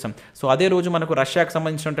అఫైర్లో చూస్తాం. సో అదే రోజు మనకు రష్యాకు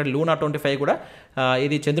సంబంధించినటువంటి లూనా 25 కూడా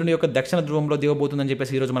ఇది చంద్రుని యొక్క దక్షిణ ధ్రువంలో దిగబోతుందని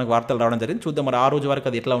చెప్పేసి ఈరోజు మనకు వార్తలు రావడం జరిగింది. చూద్దాం మరి ఆ రోజు వరకు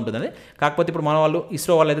అది ఎట్లా ఉంటుందని. కాకపోతే ఇప్పుడు మన వాళ్ళు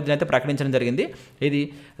ఇస్రో వాళ్ళు అయితే దీనైతే ప్రకటించడం జరిగింది. ఇది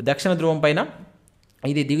దక్షిణ ధ్రువం పైన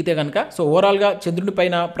ఇది దిగితే కనుక సో ఓవరాల్గా చంద్రుడి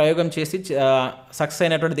పైన ప్రయోగం చేసి సక్సెస్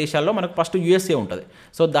అయినటువంటి దేశాల్లో మనకు ఫస్ట్ USA ఉంటుంది.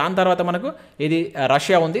 సో దాని తర్వాత మనకు ఇది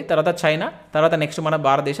రష్యా ఉంది, తర్వాత చైనా, తర్వాత నెక్స్ట్ మన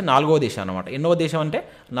భారతదేశం 4వ దేశం అనమాట. ఎన్నో దేశం అంటే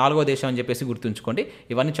 4వ దేశం అని చెప్పేసి గుర్తుంచుకోండి.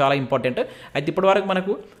 ఇవన్నీ చాలా ఇంపార్టెంట్. అయితే ఇప్పటివరకు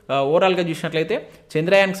మనకు ఓవరాల్గా చూసినట్లయితే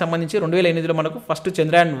చంద్రయాన్కి సంబంధించి 2008లో మనకు ఫస్ట్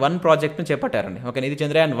చంద్రయాన్-1 ప్రాజెక్ట్ను చేపట్టారండి. ఓకేనా, ఇది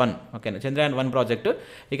చంద్రయాన్-1. ఓకేనా, చంద్రయాన్-1 ప్రాజెక్టు.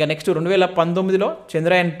 ఇక నెక్స్ట్ 2019లో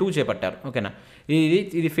చంద్రయాన్-2 చేపట్టారు. ఓకేనా,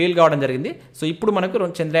 ఇది ఫెయిల్ కావడం జరిగింది. సో ఇప్పుడు మనకు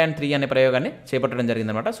చంద్రయాన్-3 అనే ప్రయోగాన్ని చేపట్టడం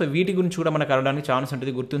జరిగింది అనమాట. సో వీటి గురించి కూడా మనకు అడగడానికి ఛాన్స్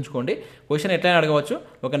ఉంటుంది, గుర్తుంచుకోండి. క్వశ్చన్ ఎట్లయినా అడగవచ్చు.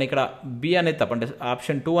 ఓకేనా, ఇక్కడ బి అనేది తప్పు, అంటే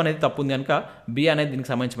ఆప్షన్ 2 అనేది తప్పు ఉంది కనుక బి అనేది దీనికి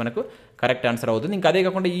సంబంధించి మనకు కరెక్ట్ ఆన్సర్ అవుతుంది. ఇంకా అదే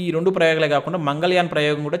కాకుండా ఈ 2 ప్రయోగాలే కాకుండా మంగళయాన్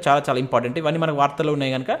ప్రయోగం కూడా చాలా చాలా ఇంపార్టెంట్. ఇవన్నీ మనకు వార్తల్లో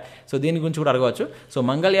ఉన్నాయి కనుక సో దీని గురించి కూడా అడగవచ్చు. సో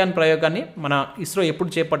మంగళయాన్ ప్రయోగాన్ని మన ఇస్రో ఎప్పుడు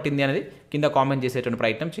చేపట్టింది అనేది కింద కామెంట్ చేసేటువంటి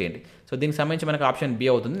ప్రయత్నం చేయండి. సో దీనికి సంబంధించి మనకు ఆప్షన్ బి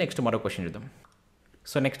అవుతుంది. నెక్స్ట్ మరో క్వశ్చన్ చూద్దాం.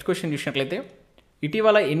 సో నెక్స్ట్ క్వశ్చన్ చూసినట్లయితే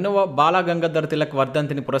ఇటీవల 8వ బాలగంగాధర్ తిలక్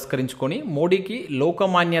వర్ధంతిని పురస్కరించుకొని మోడీకి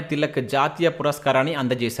లోకమాన్య తిలక్ జాతీయ పురస్కారాన్ని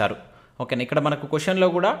అందజేశారు. ఓకేనా, ఇక్కడ మనకు క్వశ్చన్లో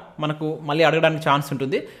కూడా మనకు మళ్ళీ అడగడానికి ఛాన్స్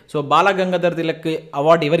ఉంటుంది. సో బాలగంగాధర్ తిలక్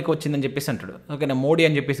అవార్డు ఎవరికి వచ్చిందని చెప్పేసి అంటాడు. ఓకేనా, మోడీ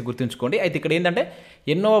అని చెప్పేసి గుర్తుంచుకోండి. అయితే ఇక్కడ ఏంటంటే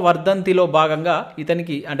 8వ వర్ధంతిలో భాగంగా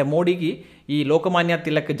ఇతనికి అంటే మోడీకి ఈ లోకమాన్య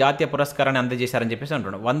తిలక్ జాతీయ పురస్కారాన్ని అందజేశారని చెప్పేసి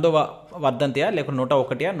అంటున్నాడు. 100వ వర్ధంతియా లేకపోతే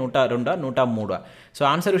 101, 102, 103? సో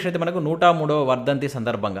ఆన్సర్ విషయం అయితే మనకు 103వ వర్ధంతి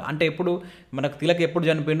సందర్భంగా. అంటే ఎప్పుడు మనకు తిలక్ ఎప్పుడు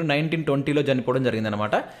చనిపోయిండు? 1920లో చనిపోవడం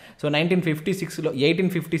జరిగిందనమాట. సో 1856లో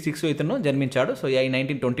ఇతను జన్మించాడు. సో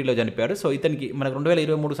 1920లో చనిపోయాడు. సో ఇతనికి మనకు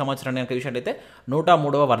 2023 సంవత్సరాన్ని కనుక చూసినట్లయితే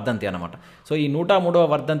 103వ వర్ధంతి అనమాట. సో ఈ 103వ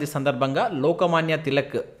వర్ధంతి సందర్భంగా లోకమాన్య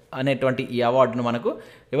తిలక్ అనేటువంటి ఈ అవార్డును మనకు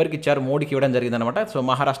ఎవరికి ఇచ్చారు? మోడీకి ఇవ్వడం జరిగిందనమాట. సో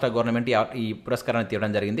మహారాష్ట్ర గవర్నమెంట్ ఈ పురస్కారాన్ని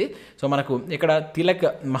ఇవ్వడం జరిగింది. సో మనకు ఇక్కడ తిలక్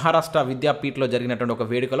మహారాష్ట్ర విద్యాపీఠలో జరిగినటువంటి ఒక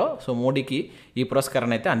వేడుకలో సో మోడీకి ఈ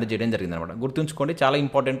పురస్కారాన్ని అయితే అందజేయడం జరిగిందనమాట. గుర్తుంచుకోండి, చాలా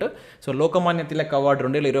important. So Lokmanya Tilak award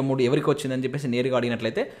 2023 ఎవరికి వచ్చిందని చెప్పేసి నేరుగా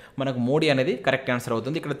అడిగినట్లయితే మనకు మోడీ అనేది కరెక్ట్ ఆన్సర్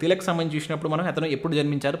అవుతుంది. ఇక్కడ తిలక్ సంబంధించి చూసినప్పుడు మనం అతను ఎప్పుడు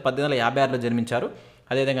జన్మించారు? 1856లో జన్మించారు.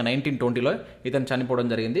 అదేవిధంగా 1920లో ఇతను చనిపోవడం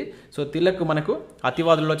జరిగింది. సో తిలక్ మనకు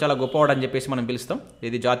అతివాదుల్లో చాలా గొప్పవాడు అని చెప్పేసి మనం పిలుస్తాం.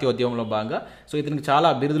 ఇది జాతీయోద్యమంలో భాగంగా. సో ఇతనికి చాలా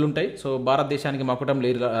బిరుదులు ఉంటాయి. సో భారతదేశానికి మకుటం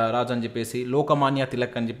లేని రాజు అని చెప్పేసి, లోకమాన్య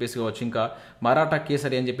తిలక్ అని చెప్పేసి కావచ్చు, ఇంకా మరాఠా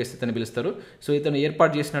కేసరి అని చెప్పేసి ఇతను పిలుస్తారు. సో ఇతను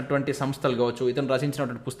ఏర్పాటు చేసినటువంటి సంస్థలు కావచ్చు, ఇతను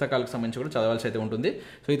రచించినటువంటి పుస్తకాలకు సంబంధించి కూడా చదవాల్సి అయితే ఉంటుంది.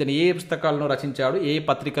 సో ఇతను ఏ పుస్తకాలను రచించాడు, ఏ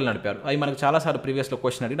పత్రికలు నడిపారు, అవి మనకు చాలాసార్లు ప్రీవియస్లో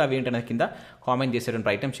క్వశ్చన్ అడిగి అవి ఏంటనేది కింద కామెంట్ చేసేటువంటి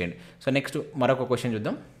ప్రయత్నం చేయండి. సో నెక్స్ట్ మరొక క్వశ్చన్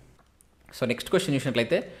చూద్దాం. సో నెక్స్ట్ క్వశ్చన్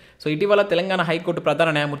చూసినట్లయితే సో ఇటీవల తెలంగాణ హైకోర్టు ప్రధాన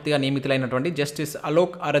న్యాయమూర్తిగా నియమితులైనటువంటి జస్టిస్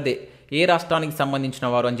అలోక్ అరదే ఏ రాష్ట్రానికి సంబంధించిన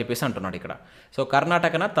వారు అని చెప్పేసి అంటున్నాడు ఇక్కడ. సో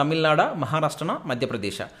కర్ణాటకన, తమిళనాడు, మహారాష్ట్రన,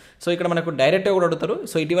 మధ్యప్రదేశ్. సో ఇక్కడ మనకు డైరెక్ట్గా కూడా అడుగుతారు.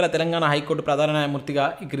 సో ఇటీవల తెలంగాణ హైకోర్టు ప్రధాన న్యాయమూర్తిగా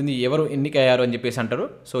ఈ క్రింది ఎవరు ఎన్నికయ్యారు అని చెప్పేసి అంటారు.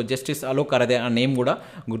 సో జస్టిస్ అలోక్ అరదే ఆ నేమ్ కూడా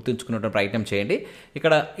గుర్తుంచుకునే ప్రయత్నం చేయండి.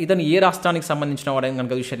 ఇక్కడ ఇతను ఏ రాష్ట్రానికి సంబంధించిన వాడని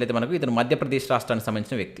కనుక చూసినట్లయితే మనకు ఇతను మధ్యప్రదేశ్ రాష్ట్రానికి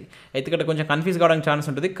సంబంధించిన వ్యక్తి. అయితే ఇక్కడ కొంచెం కన్ఫ్యూజ్ కావడానికి ఛాన్స్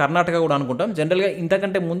ఉంటుంది. కర్ణాటక కూడా అనుకుంటాం. జనరల్గా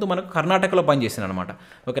ఇంతకంటే ముందు మనకు కర్ణాటకలో పనిచేసింది అనమాట.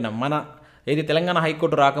 ఓకేనా, మన ఏది తెలంగాణ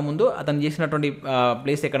హైకోర్టు రాకముందు అతను చేసినటువంటి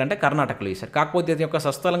ప్లేస్ ఎక్కడంటే కర్ణాటకలో చేశారు. కాకపోతే ఇతని యొక్క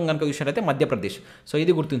స్వస్థలం కనుక చూసినట్లయితే మధ్యప్రదేశ్. సో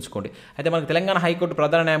ఇది గుర్తుంచుకోండి. అయితే మనకు తెలంగాణ హైకోర్టు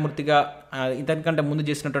ప్రధాన న్యాయమూర్తిగా ఇతనికంటే ముందు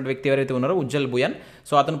చేసినటువంటి వ్యక్తి ఎవరైతే ఉన్నారో ఉజ్జల్ బుయాన్.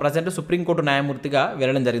 సో అతను ప్రజెంట్ సుప్రీంకోర్టు న్యాయమూర్తిగా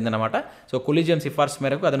వెళ్ళడం జరిగిందనమాట. సో కొలీజియం సిఫార్సు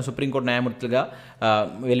మేరకు అతను సుప్రీంకోర్టు న్యాయమూర్తిగా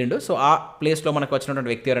వెళ్ళిండు. సో ఆ ప్లేస్లో మనకు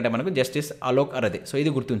వచ్చినటువంటి వ్యక్తి ఎవరంటే మనకు జస్టిస్ అలోక్ అరదే. సో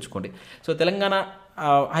ఇది గుర్తుంచుకోండి. సో తెలంగాణ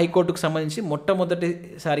హైకోర్టుకు సంబంధించి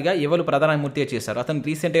మొట్టమొదటిసారిగా ఎవరు ప్రధానమూర్తిగా చేశారు. అతను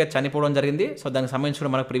రీసెంట్గా చనిపోవడం జరిగింది. సో దానికి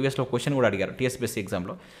సంబంధించి మనకు ప్రీవియస్లో క్వశ్చన్ కూడా అడిగారు టీఎస్పీఎస్సీ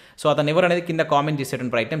ఎగ్జామ్లో. సో అతను ఎవరు అనేది కింద కామెంట్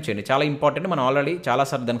చేసేటువంటి ప్రయత్నం చేయండి. చాలా ఇంపార్టెంట్, మనం ఆల్రెడీ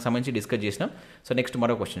చాలాసార్లు దానికి సంబంధించి డిస్కస్ చేసినాం. సో నెక్స్ట్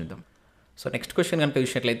మరో క్వశ్చన్ ఇద్దాం. సో నెక్స్ట్ క్వశ్చన్ కనుక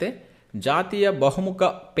చూసినట్లయితే జాతీయ బహుముఖ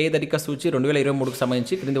పేదరిక సూచి 2023కు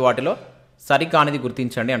సంబంధించి క్రింది వాటిలో సరికానిది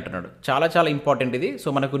గుర్తించండి అంటున్నాడు. చాలా చాలా ఇంపార్టెంట్ ఇది. సో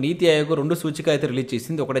మనకు నీతి ఆయోగ్ 2 సూచికలు అయితే రిలీజ్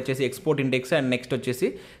చేసింది. ఒకటి వచ్చేసి ఎక్స్పోర్ట్ ఇండెక్స్ అండ్ నెక్స్ట్ వచ్చేసి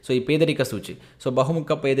సో ఈ పేదరిక సూచి, సో బహుముఖ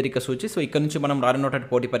పేదరిక సూచి. సో ఇక్కడ నుంచి మనం రానున్నటువంటి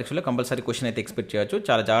పోటీ పరీక్షలో కంపల్సరీ క్వశ్చన్ అయితే ఎక్స్పెక్ట్ చేయొచ్చు.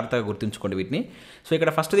 చాలా జాగ్రత్తగా గుర్తుంచుకోండి వీటిని. సో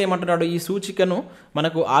ఇక్కడ ఫస్ట్ది ఏమంటున్నాడు, ఈ సూచికను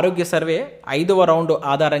మనకు ఆరోగ్య సర్వే 5వ రౌండ్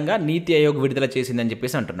ఆధారంగా నీతి ఆయోగ్ విడుదల చేసిందని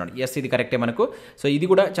చెప్పేసి అంటున్నాడు. ఎస్, ఇది కరెక్టే మనకు. సో ఇది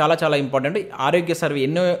కూడా చాలా చాలా ఇంపార్టెంట్. ఆరోగ్య సర్వే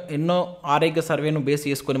ఎన్నో ఆరోగ్య సర్వేను బేస్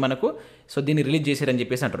చేసుకొని మనకు సో దీన్ని రిలీజ్ చేశారని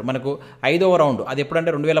చెప్పేసి అంటారు. మనకు 5వ రౌండ్ అది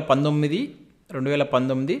ఎప్పుడంటే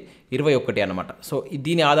 2019-21 అనమాట. సో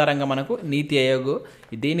దీని ఆధారంగా మనకు నీతి ఆయోగ్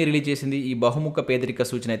దీన్ని రిలీజ్ చేసింది. ఈ బహుముఖ పేదరిక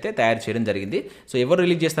సూచన అయితే తయారు చేయడం జరిగింది. సో ఎవరు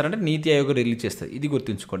రిలీజ్ చేస్తారంటే నీతి ఆయోగ్ రిలీజ్ చేస్తుంది. ఇది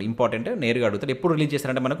గుర్తుంచుకోండి, ఇంపార్టెంట్. నేరుగా అడుగుతారు. ఎప్పుడు రిలీజ్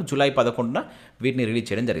చేస్తారంటే మనకు జూలై 11న వీటిని రిలీజ్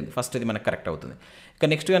చేయడం జరిగింది. ఫస్ట్ ఇది మనకు కరెక్ట్ అవుతుంది. ఇక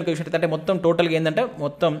నెక్స్ట్ కనుక విషయం అంటే మొత్తం టోటల్గా ఏంటంటే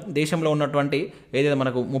మొత్తం దేశంలో ఉన్నటువంటి ఏదైతే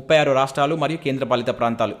మనకు 36 రాష్ట్రాలు మరియు కేంద్రపాలిత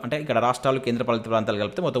ప్రాంతాలు, అంటే ఇక్కడ రాష్ట్రాలు కేంద్రపాలిత ప్రాంతాలు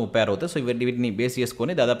కలిపితే మొత్తం 36 అవుతాయి. సో వీటిని బేస్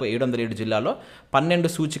చేసుకొని దాదాపు 707 జిల్లాల్లో 12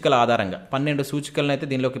 సూచికల ఆధారంగా 12 సూచికలను అయితే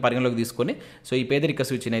దీనిలోకి పరిగణలోకి తీసుకొని సో ఈ పేదరిక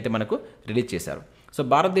సూచిని అయితే మనకు రిలీజ్ చేశారు. సో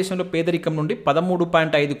భారతదేశంలో పేదరికం నుండి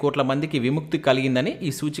 13.5 కోట్ల మందికి విముక్తి కలిగిందని ఈ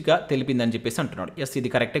సూచిక తెలిపిందని చెప్పేసి అంటున్నాడు. ఎస్, ఇది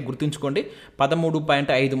కరెక్టే, గుర్తుంచుకోండి.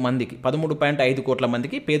 13.5 కోట్ల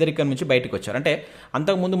మందికి పేదరికం నుంచి బయటకు వచ్చారు. అంటే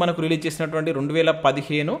అంతకుముందు మనకు రిలీజ్ చేసినటువంటి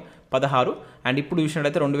 2015-16 అండ్ ఇప్పుడు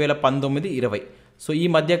చూసినట్లయితే 2019-20. సో ఈ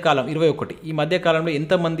మధ్యకాలం 21, ఈ మధ్యకాలంలో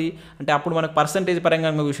ఎంతమంది అంటే అప్పుడు మనకు పర్సంటేజ్ పరంగా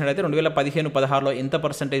చూసినట్లయితే 2015-16లో ఎంత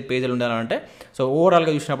పర్సంటేజ్ పేజీలు ఉండాలంటే సో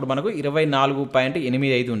ఓవరాల్గా చూసినప్పుడు మనకు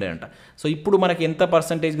 24.85 ఉండేనంట. సో ఇప్పుడు మనకి ఎంత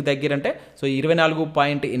పర్సంటేజ్కి దగ్గరంటే సో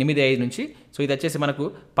 24.85 నుంచి సో ఇది వచ్చేసి మనకు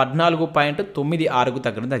 14.96కు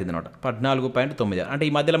తగ్గడం తగ్గిందనమాట. 14.96 అంటే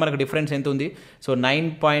ఈ మధ్యలో మనకు డిఫరెన్స్ ఎంత ఉంది? సో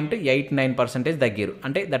 9.89% తగ్గారు.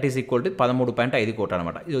 అంటే దట్ ఈస్ ఈక్వల్ టు 13.5 కోట్లు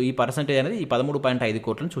అనమాట. ఈ పర్సంటేజ్ అనేది ఈ 13.5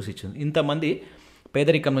 కోట్లను చూసిచ్చింది. ఇంతమంది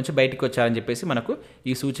పేదరికం నుంచి బయటికి వచ్చారని చెప్పేసి మనకు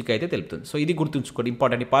ఈ సూచిక అయితే తెలుపుతుంది. సో ఇది గుర్తుంచుకోండి,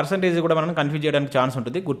 ఇంపార్టెంట్. ఈ పర్సంటేజ్ కూడా మనం కన్ఫ్యూజ్ చేయడానికి ఛాన్స్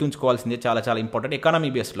ఉంటుంది. గుర్తుంచుకోవాల్సిందే, చాలా చాలా ఇంపార్టెంట్.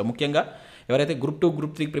 ఎకానమీ బేస్లో ముఖ్యంగా ఎవరైతే గ్రూప్ 2,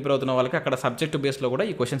 గ్రూప్ 3 ప్రిపేర్ అవుతున్న వాళ్ళకి అక్కడ సబ్జెక్టు బేస్లో కూడా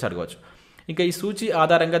ఈ క్వశ్చన్స్ అడగవచ్చు. ఇంకా ఈ సూచి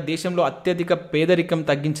ఆధారంగా దేశంలో అత్యధిక పేదరికం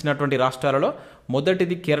తగ్గించినటువంటి రాష్ట్రాలలో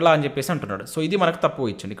మొదటిది కేరళ అని చెప్పేసి అంటున్నాడు. సో ఇది మనకు తప్పు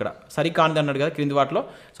ఇచ్చింది. ఇక్కడ సరికాంది అన్నాడు కదా క్రింది వాటిలో.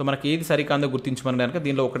 సో మనకి ఏది సరికాందో గుర్తించమని కనుక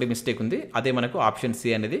దీనిలో ఒకటి మిస్టేక్ ఉంది. అదే మనకు ఆప్షన్ సి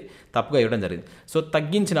అనేది తప్పుగా ఇవ్వడం జరిగింది. సో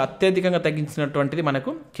అత్యధికంగా తగ్గించినటువంటిది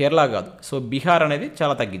మనకు కేరళ కాదు. సో బీహార్ అనేది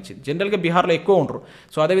చాలా తగ్గించింది. జనరల్గా బీహార్లో ఎక్కువ ఉంటారు.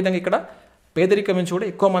 సో అదేవిధంగా ఇక్కడ పేదరికం నుంచి కూడా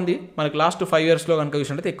ఎక్కువ మంది మనకు లాస్ట్ 5 ఇయర్స్లో కనుక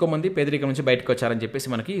చూసినట్లయితే ఎక్కువ మంది పేదరికం నుంచి బయటకు వచ్చారని చెప్పేసి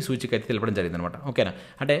మనకి ఈ సూచిక అయితే తెలపడం జరిగింది అనమాట. ఓకేనా,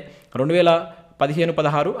 అంటే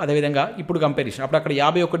 2015-16 అదేవిధంగా ఇప్పుడు కంపారిజన్ అప్పుడు అక్కడ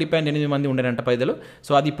 51.8 మంది ఉండేనంట పేదలు.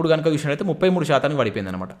 సో అది ఇప్పుడు కనుక చూసినట్లయితే 33%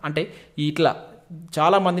 పడిపోయింది అనమాట. అంటే ఇట్లా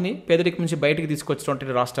చాలా మందిని పేదరికం నుంచి బయటికి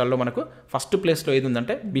తీసుకొచ్చినటువంటి రాష్ట్రాల్లో మనకు ఫస్ట్ ప్లేస్లో ఏది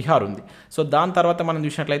ఉందంటే బీహార్ ఉంది. సో దాని తర్వాత మనం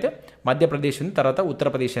చూసినట్లయితే మధ్యప్రదేశ్ ఉంది, తర్వాత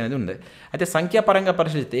ఉత్తరప్రదేశ్ అనేది ఉంది. అయితే సంఖ్యాపరంగా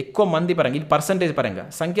పరిశీలిస్తే ఎక్కువ మంది పరంగా ఇది పర్సంటేజ్ పరంగా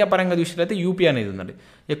సంఖ్యాపరంగా చూసినట్లయితే యూపీ అనేది ఉందండి.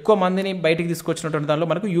 ఎక్కువ మందిని బయటికి తీసుకొచ్చినటువంటి దానిలో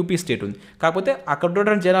మనకు యూపీ స్టేట్ ఉంది. కాకపోతే అక్కడ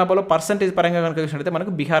ఉన్నటువంటి జనాభాలో పర్సంటేజ్ పరంగా కనుక చూసినట్లయితే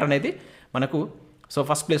మనకు బీహార్ అనేది మనకు సో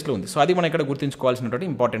ఫస్ట్ ప్లేస్లో ఉంది. సో అది మనం ఇక్కడ గుర్తుంచుకోవాల్సినటువంటి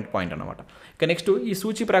ఇంపార్టెంట్ పాయింట్ అనమాట. ఇక నెక్స్ట్ ఈ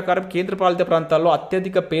సూచి ప్రకారం కేంద్రపాలిత ప్రాంతాల్లో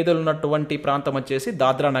అత్యధిక పేదలు ఉన్నటువంటి ప్రాంతం వచ్చేసి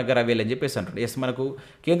దాద్రా నగర్ హవేలీ అని చెప్పేసి అంటారు. ఎస్, మనకు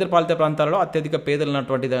కేంద్రపాలిత ప్రాంతాల్లో అత్యధిక పేదలు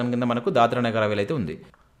ఉన్నటువంటి దాని కింద మనకు దాద్రా నగర్ హవేలీ అయితే ఉంది.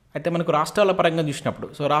 అయితే మనకు రాష్ట్రాల పరంగా చూసినప్పుడు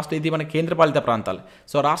సో ఇది మన కేంద్రపాలిత ప్రాంతాలు.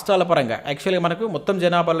 సో రాష్ట్రాల పరంగా యాక్చువల్గా మనకు మొత్తం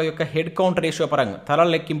జనాభాలో యొక్క హెడ్ కౌంట్ రేషియో పరంగా తరాల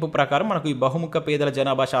లెక్కింపు ప్రకారం మనకు ఈ బహుముఖ పేదల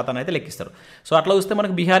జనాభా శాతాన్ని అయితే లెక్కిస్తారు. సో అట్లా చూస్తే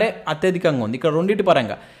మనకు బీహారే అత్యధికంగా ఉంది. ఇక్కడ రెండింటి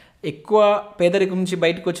పరంగా ఎక్కువ పేదరికం నుంచి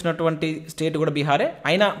బయటకు వచ్చినటువంటి స్టేట్ కూడా బీహారే.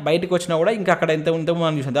 అయినా బయటకు వచ్చినా కూడా ఇంకా అక్కడ ఎంత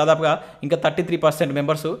మనం చూసాం, దాదాపుగా ఇంకా 33%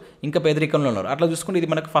 మెంబర్స్ ఇంకా పేదరికంలో ఉన్నారు. అట్లా చూసుకుంటే ఇది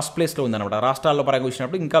మనకు ఫస్ట్ ప్లేస్లో ఉందన్నమాట. రాష్ట్రాల్లో పరంగా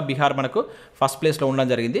చూసినప్పుడు ఇంకా బీహార్ మనకు ఫస్ట్ ప్లేస్లో ఉండడం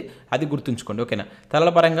జరిగింది. అది గుర్తుంచుకోండి, ఓకేనా.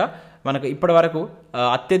 తలల పరంగా మనకు ఇప్పటి వరకు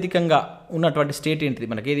అత్యధికంగా ఉన్నటువంటి స్టేట్ ఏంటిది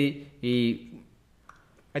మనకి, ఇది ఈ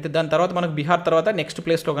అయితే దాని తర్వాత మనకు బీహార్ తర్వాత నెక్స్ట్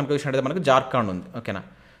ప్లేస్లో కనుక చూసినట్టయితే మనకు జార్ఖండ్ ఉంది, ఓకేనా.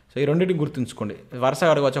 సో ఈ రెండింటిని గుర్తుంచుకోండి, వరుసగా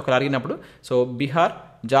అడగవచ్చు ఒకరు అడిగినప్పుడు. సో బీహార్,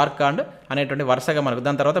 జార్ఖండ్ అనేటువంటి వరుసగా మనకు,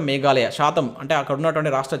 దాని తర్వాత మేఘాలయ శాతం అంటే అక్కడ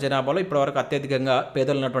ఉన్నటువంటి రాష్ట్ర జనాభాలో ఇప్పటివరకు అత్యధికంగా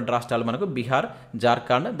పేదలు ఉన్నటువంటి రాష్ట్రాలు మనకు బీహార్,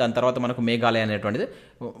 జార్ఖండ్, దాని తర్వాత మనకు మేఘాలయ అనేటువంటిది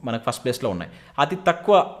మనకు ఫస్ట్ ప్లేస్లో ఉన్నాయి. అతి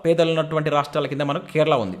తక్కువ పేదలు ఉన్నటువంటి రాష్ట్రాల కింద మనకు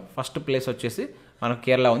కేరళ ఉంది, ఫస్ట్ ప్లేస్ వచ్చేసి మనకు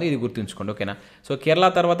కేరళ ఉంది, ఇది గుర్తుంచుకోండి, ఓకేనా. సో కేరళ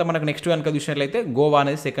తర్వాత మనకు నెక్స్ట్ కనుక చూసినట్లయితే గోవా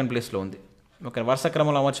అనేది సెకండ్ ప్లేస్లో ఉంది, ఓకే. వరుస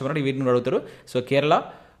క్రమంలో అమర్చమన్నట్టు వీటిని అడుగుతారు. సో కేరళ,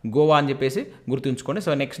 గోవా అని చెప్పేసి గుర్తుంచుకోండి.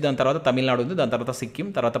 సో నెక్స్ట్ దాని తర్వాత తమిళనాడు ఉంది, దాని తర్వాత సిక్కిం,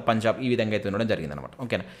 తర్వాత పంజాబ్, ఈ విధంగా అయితే ఉండడం జరిగిందనమాట,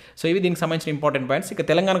 ఓకేనా. సో ఇవి దీనికి సంబంధించిన ఇంపార్టెంట్ పాయింట్స్. ఇక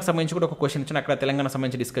తెలంగాణకు సంబంధించి కూడా ఒక క్వశ్చన్ ఇచ్చిన, అక్కడ తెలంగాణకు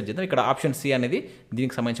సంబంధించి డిస్కస్ చేద్దాం. ఇక్కడ ఆప్షన్ సి అనేది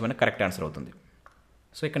దీనికి సంబంధించి మనకు కరెక్ట్ ఆన్సర్ అవుతుంది.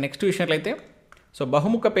 సో ఇక నెక్స్ట్ విషయంలో సో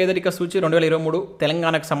బహుముఖ పేదరిక సూచి 2023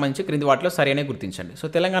 తెలంగాణకు సంబంధించి క్రింది వాటిలో సరైన గుర్తించండి. సో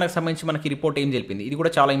తెలంగాణకు సంబంధించి మనకి రిపోర్ట్ ఏం చెప్పింది, ఇది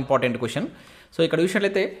కూడా చాలా ఇంపార్టెంట్ క్వశ్చన్. సో ఇక్కడ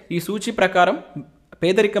చూసినట్లయితే ఈ సూచి ప్రకారం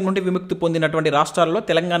పేదరికం నుండి విముక్తి పొందినటువంటి రాష్ట్రాల్లో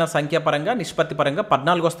తెలంగాణ సంఖ్యాపరంగా, నిష్పత్తి పరంగా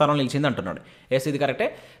 14వ స్థానంలో నిలిచింది అంటున్నాడు. ఎస్, ఇది కరెక్టే.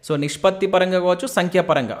 సో నిష్పత్తి పరంగా కావచ్చు,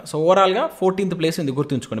 సంఖ్యాపరంగా, సో ఓవరాల్గా 14th ప్లేస్ ఉంది,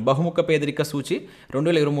 గుర్తుంచుకోండి. బహుముఖ పేదరిక సూచి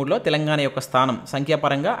 2023లో తెలంగాణ యొక్క స్థానం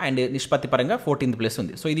సంఖ్యాపరంగా అండ్ నిష్పత్తి పరంగా 14th ప్లేస్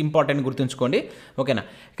ఉంది. సో ఇది ఇంపార్టెంట్, గుర్తుంచుకోండి, ఓకేనా.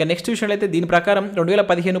 ఇక నెక్స్ట్ విషయంలో అయితే దీని ప్రకారం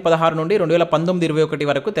 2015-16 నుండి 2019-21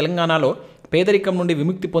 వరకు తెలంగాణలో పేదరికం నుండి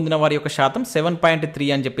విముక్తి పొందిన వారి యొక్క శాతం 7.3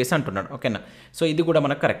 అని చెప్పేసి అంటున్నాడు, ఓకేనా. సో ఇది కూడా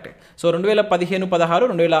మనకు కరెక్టే. సో 2015-16,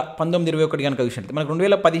 2019-21 కనుక చూసినట్లయితే మనకు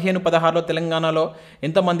 2015-16లో తెలంగాణలో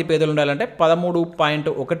ఎంతమంది పేదలు ఉండాలంటే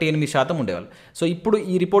 13.18% ఉండేవాళ్ళు. సో ఇప్పుడు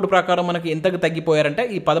ఈ రిపోర్ట్ ప్రకారం మనకి ఎంతకు తగ్గిపోయారంటే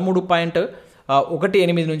ఈ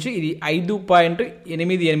 13.18 నుంచి ఇది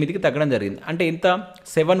 5.88కి తగ్గడం జరిగింది. అంటే ఇంత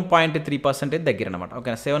 7.3% తగ్గిరనమాట, ఓకే.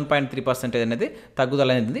 7.3% అనేది తగ్గుదల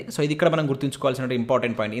అనేది. సో ఇది ఇక్కడ మనం గుర్తుంచుకోవాల్సిన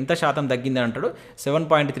ఇంపార్టెంట్ పాయింట్. ఇంత శాతం తగ్గింది అంటాడు,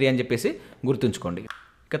 7.3 అని చెప్పేసి గుర్తుంచుకోండి.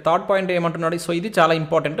 ఇక థర్డ్ పాయింట్ ఏమంటున్నాడు, సో ఇది చాలా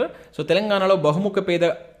ఇంపార్టెంట్. సో తెలంగాణలో బహుముఖ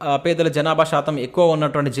పేదల జనాభా శాతం ఎక్కువ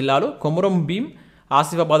ఉన్నటువంటి జిల్లాలు కొమురం భీం,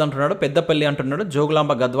 ఆసిఫాబాద్ అంటున్నాడు, పెద్దపల్లి అంటున్నాడు,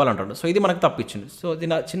 జోగులాంబ, గద్వాల్ అంటున్నాడు. సో ఇది మనకు తప్పించింది. సో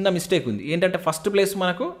దీని చిన్న మిస్టేక్ ఉంది ఏంటంటే ఫస్ట్ ప్లేస్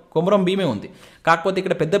మనకు కొమురం భీమే ఉంది, కాకపోతే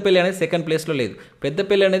ఇక్కడ పెద్దపల్లి అనేది సెకండ్ ప్లేస్లో లేదు.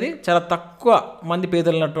 పెద్దపల్లి అనేది చాలా తక్కువ మంది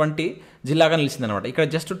పేదలు ఉన్నటువంటి జిల్లాగా నిలిచిందనమాట. ఇక్కడ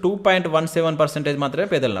జస్ట్ 2.17% మాత్రమే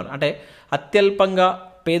పేదలు ఉన్నారు. అంటే అత్యల్పంగా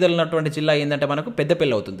పేదలు ఉన్నటువంటి జిల్లా ఏంటంటే మనకు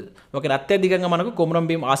పెద్దపల్లి అవుతుంది, ఓకే. అత్యధికంగా మనకు కొమురం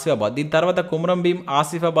భీం, ఆసిఫాబాద్, దీని తర్వాత కొమురం భీం,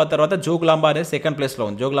 ఆసిఫాబాద్ తర్వాత జోగులాంబ అనేది సెకండ్ ప్లేస్లో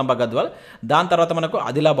ఉంది, జోగులాంబ, గద్వాల్, దాని తర్వాత మనకు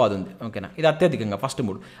ఆదిలాబాద్ ఉంది, ఓకేనా. ఇది అత్యధికంగా ఫస్ట్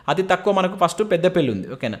 3. అతి తక్కువ మనకు ఫస్ట్ పెద్దపల్లి ఉంది,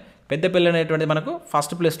 ఓకేనా. పెద్దపల్లి అనేటువంటిది మనకు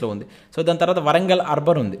ఫస్ట్ ప్లేస్లో ఉంది. సో దాని తర్వాత వరంగల్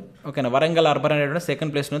అర్బన్ ఉంది, ఓకేనా. వరంగల్ అర్బన్ అనేటువంటి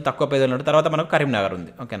సెకండ్ ప్లేస్లో ఉంది, తక్కువ పేదలు ఉంటుంది. తర్వాత మనకు కరీంనగర్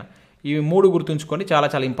ఉంది, ఓకేనా. ఇవి 3 గుర్తుంచుకోండి, చాలా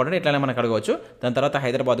చాలా ఇంపార్టెంట్. ఎట్లయినా మనకు అడగవచ్చు. దాని తర్వాత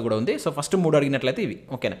హైదరాబాద్ కూడా ఉంది. సో ఫస్ట్ 3 అడిగినట్లయితే ఇవి,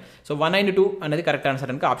 ఓకేనా. సో 192 అనేది కరెక్ట్ ఆన్సర్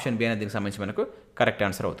కనుక ఆప్షన్ బి అనేది దీనికి సంబంధించి మనకు కరెక్ట్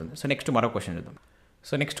ఆన్సర్ అవుతుంది. సో నెక్స్ట్ మరో క్వశ్చన్ చూద్దాం.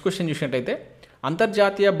 సో నెక్స్ట్ క్వశ్చన్ చూసినట్టయితే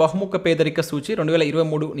అంతర్జాతీయ బహుముఖ పేదరిక సూచి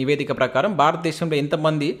 2023 నివేదిక ప్రకారం భారతదేశంలో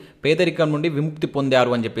ఎంతమంది పేదరికం నుండి విముక్తి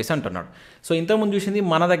పొందారు అని చెప్పేసి అంటున్నాడు. సో ఇంతకుముందు చూసింది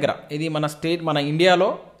మన దగ్గర, ఇది మన స్టేట్, మన ఇండియాలో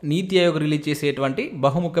నీతి ఆయోగ్ రిలీజ్ చేసేటువంటి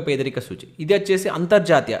బహుముఖ పేదరిక సూచి. ఇది వచ్చేసి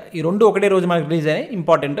అంతర్జాతీయ, ఈ రెండు ఒకటే రోజు మనకు రిలీజ్ అయినాయి,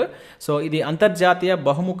 ఇంపార్టెంట్. సో ఇది అంతర్జాతీయ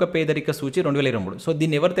బహుముఖ పేదరిక సూచి 2023. సో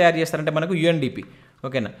దీన్ని ఎవరు తయారు చేస్తారంటే మనకు యుఎన్డిపి,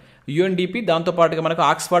 ఓకేనా. యుఎన్డిపి దాంతోపాటుగా మనకు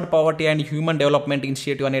Oxford poverty and human development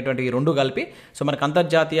initiative అనేటువంటి 2 కలిపి సో మనకు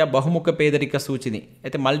అంతర్జాతీయ బహుముఖ పేదరిక సూచిని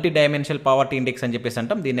అయితే మల్టీ డైమెన్షనల్ పావర్టీ ఇండెక్స్ అని చెప్పేసి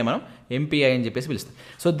అంటాం, దీన్నే మనం ఎంపీఐ అని చెప్పేసి పిలుస్తాం.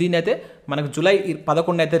 సో దీన్ని అయితే మనకు జూలై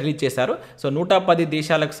 11 అయితే రిలీజ్ చేశారు. సో 110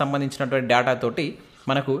 దేశాలకు సంబంధించినటువంటి డేటా తోటి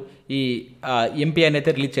మనకు ఈ ఎంపీఐని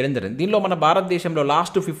అయితే రిలీజ్ చేయడం జరిగింది. దీనిలో మన భారతదేశంలో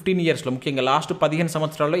లాస్ట్ 15 ఇయర్స్లో, ముఖ్యంగా లాస్ట్ 15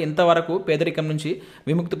 సంవత్సరాల్లో ఎంతవరకు పేదరికం నుంచి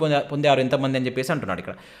విముక్తి పొందారు ఎంతమంది అని చెప్పేసి అంటున్నాడు.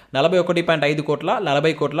 ఇక్కడ 41.5 కోట్ల,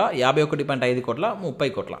 40 కోట్ల, 51.5 కోట్ల, 30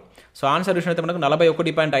 కోట్ల. సో ఆన్సర్ విషయం మనకు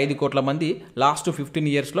 41.5 కోట్ల మంది లాస్ట్ 15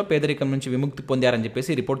 ఇయర్స్లో పేదరికం నుంచి విముక్తి పొందారని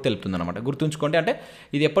చెప్పేసి రిపోర్ట్ తెలుపుతుంది అనమాట. గుర్తుంచుకోండి, అంటే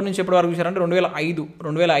ఇది ఎప్పటి నుంచి ఎప్పటి వరకు చూసారంటే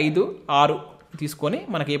 2005, 6 తీసుకొని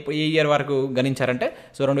మనకి ఏ ఇయర్ వరకు గణించారంటే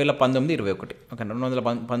సో 2019-21, ఓకే.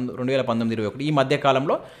 2019-21 ఈ మధ్య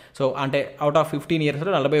కాలంలో, సో అంటే అవుట్ ఆఫ్ 15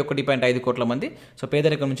 ఇయర్స్లో 41.5 కోట్ల మంది సో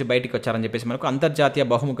పేదరికం నుంచి బయటికి వచ్చారని చెప్పేసి మనకు అంతర్జాతీయ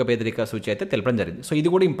బహుముఖ పేదరిక సూచి అయితే తెలపడం జరిగింది. సో ఇది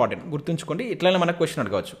కూడా ఇంపార్టెంట్, గుర్తుంచుకోండి. ఇట్లనే మనకు క్వశ్చన్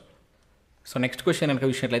అడగవచ్చు. సో నెక్స్ట్ క్వశ్చన్ కనుక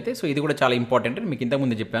చూసినట్లయితే సో ఇది కూడా చాలా ఇంపార్టెంట్, మీకు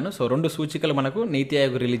ఇంతకుముందు చెప్పాను. సో 2 సూచికలు మనకు నీతి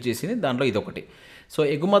ఆయోగ్ రిలీజ్ చేసింది, దాంట్లో ఇదొకటి. సో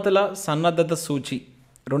ఎగుమతుల సన్నద్ధత సూచి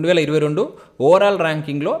 2022 ఓవరాల్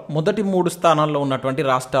ర్యాంకింగ్లో మొదటి 3 స్థానాల్లో ఉన్నటువంటి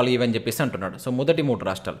రాష్ట్రాలు ఇవని చెప్పేసి అంటున్నాడు. సో మొదటి 3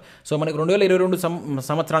 రాష్ట్రాలు. సో మనకు 2022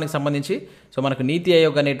 సంవత్సరానికి సంబంధించి సో మనకు నీతి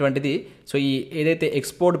ఆయోగ్ అనేటువంటిది సో ఈ ఏదైతే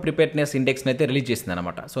ఎక్స్పోర్ట్ ప్రిపేర్నెస్ ఇండెక్స్ని అయితే రిలీజ్ చేసింది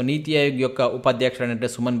అనమాట. సో నీతి ఆయోగ్ యొక్క ఉపాధ్యక్షుడు అంటే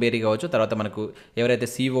సుమన్ బేరీ కావచ్చు, తర్వాత మనకు ఎవరైతే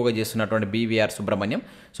సీఈఓగా చేస్తున్నటువంటి బీవీఆర్ సుబ్రహ్మణ్యం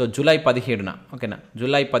సో జూలై 17న ఓకేనా,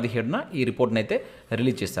 జూలై 17న ఈ రిపోర్ట్ని అయితే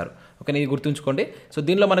రిలీజ్ చేస్తారు. ఓకే, ఇది గుర్తుంచుకోండి. సో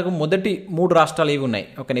దీనిలో మనకు మొదటి 3 రాష్ట్రాలు ఇవి ఉన్నాయి.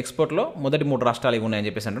 ఓకే, ఎక్స్పోర్ట్లో మొదటి 3 రాష్ట్రాలు ఇవి ఉన్నాయని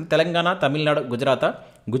చెప్పేసి అంటారు. తెలంగాణ, తమిళనాడు, గుజరాత్,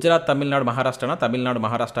 తమిళనాడు, మహారాష్ట్రన, తమిళనాడు,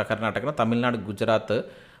 మహారాష్ట్ర, కర్ణాటకన, తమిళనాడు, గుజరాత్,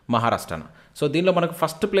 మహారాష్ట్రన. సో దీనిలో మనకు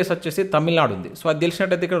ఫస్ట్ ప్లేస్ వచ్చేసి తమిళనాడు ఉంది. సో అది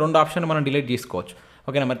తెలిసినట్టయితే ఇక్కడ 2 ఆప్షన్ మనం డిలీట్ చేసుకోవచ్చు.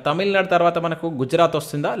 ఓకేనా, మరి తమిళనాడు తర్వాత మనకు గుజరాత్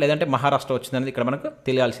వస్తుందా లేదంటే మహారాష్ట్ర వచ్చిందా అనేది ఇక్కడ మనకు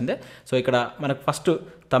తెలియాల్సిందే. సో ఇక్కడ మనకు ఫస్ట్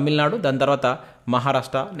తమిళనాడు, దాని తర్వాత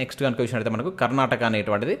మహారాష్ట్ర, నెక్స్ట్ కనుక విషయం మనకు కర్ణాటక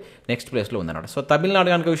అనేటువంటిది నెక్స్ట్ ప్లేస్లో ఉందన్నమాట. సో తమిళనాడు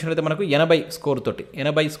కనుక విషయం అయితే మనకు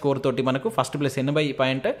 80 స్కోర్ తోటి మనకు ఫస్ట్ ప్లేస్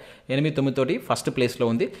 80.89 తోటి ఫస్ట్ ప్లేస్లో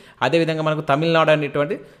ఉంది. అదేవిధంగా మనకు తమిళనాడు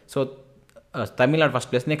అనేటువంటి so Tamil Nadu first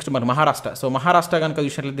place. Next మన మహారాష్ట్ర. సో మహారాష్ట్ర కనుక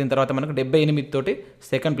విషయంలో దీని తర్వాత మనకు 78 తోటి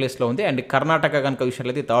సెకండ్ ప్లేస్లో ఉంది. అండ్ కర్ణాటక కనుక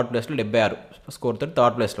విషయంలో అయితే థర్డ్ ప్లేస్లో 76 స్కోర్ తోటి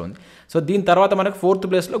థర్డ్ ప్లేస్లో ఉంది. సో దీని తర్వాత మనకు ఫోర్త్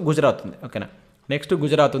ప్లేస్లో గుజరాత్ ఉంది. ఓకేనా, నెక్స్ట్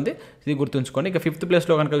గుజరాత్ ఉంది, ఇది గుర్తుంచుకోండి. ఇక ఫిఫ్త్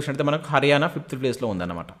ప్లేస్లో కనుక విషయం మనకు హర్యానా ఫిఫ్త్ ప్లేస్లో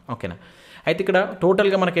ఉందన్నమాట. ఓకేనా, అయితే ఇక్కడ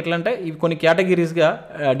టోటల్గా మనకి ఎట్లా అంటే ఇవి కొన్ని కేటగిరీస్గా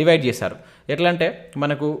డివైడ్ చేశారు. ఎట్లా అంటే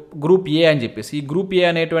మనకు గ్రూప్ ఏ అని చెప్పేసి, ఈ గ్రూప్ ఏ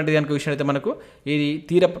అనేటువంటి కనుక విషయం అయితే మనకు ఇది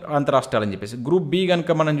తీర ప్రాంత రాష్ట్రాలు అని చెప్పేసి, గ్రూప్ బి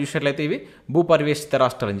కనుక మనం చూసినట్లయితే ఇవి భూపరివేష్టిత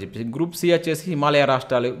రాష్ట్రాలు అని చెప్పేసి, గ్రూప్ సి వచ్చేసి హిమాలయ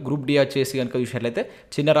రాష్ట్రాలు, గ్రూప్ డి వచ్చేసి కనుక చూసినట్లయితే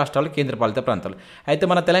చిన్న రాష్ట్రాలు, కేంద్రపాలిత ప్రాంతాలు. అయితే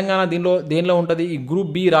మన తెలంగాణ దేనిలో ఉంటుంది, ఈ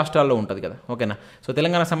గ్రూప్ బి రాష్ట్రాల్లో ఉంటుంది కదా. ఓకేనా, సో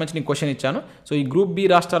తెలంగాణకు సంబంధించిన క్వశ్చన్ ఇచ్చాను. సో ఈ గ్రూప్ బి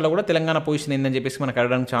రాష్ట్రాల్లో కూడా తెలంగాణ పొజిషన్ ఏందని చెప్పేసి మనకు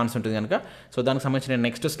అడగడానికి ఛాన్స్ ఉంటుంది కనుక సో దానికి సంబంధించిన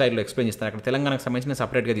నెక్స్ట్ స్లైడ్లో ఎక్స్ప్లెయిన్ చేస్తాను. అక్కడ తెలంగాణకు సంబంధించిన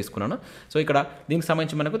సపరేట్గా తీసుకున్నాను. సో ఇక్కడ దీనికి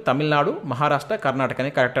సంబంధించి మనకు తమిళనాడు, మహారాష్ట్ర, కర్ణాటక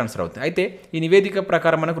అనే కరెక్ట్ ఆన్సర్ అవుతుంది. అయితే ఈ నివేదిక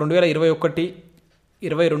ప్రకారం మనకు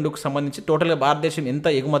 2021-22కు సంబంధించి టోటల్గా భారతదేశం ఎంత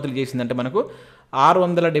ఎగుమతులు చేసిందంటే మనకు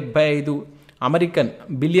 675 అమెరికన్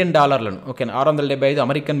బిలియన్ డాలర్లను, ఓకేనా, 675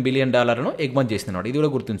 అమెరికన్ బిలియన్ డాలర్లను ఎగుమతి చేసిందన్నమాట. ఇది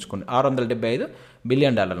కూడా గుర్తుంచుకోండి, 675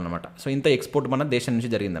 బిలియన్ డాలర్లు అనమాట. సో ఇంత ఎక్స్పోర్ట్ మన దేశం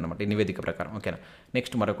నుంచి జరిగిందన్నమాట ఈ నివేదిక ప్రకారం. ఓకేనా,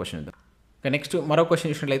 నెక్స్ట్ మరో క్వశ్చన్ ఇద్దాం. నెక్స్ట్ మరో క్వశ్చన్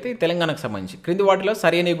చూసినట్లయితే తెలంగాణకు సంబంధించి క్రింది వాటిలో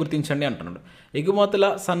సరైనవి గుర్తించండి అంటున్నాడు. ఎగుమతుల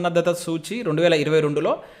సన్నద్ధత సూచి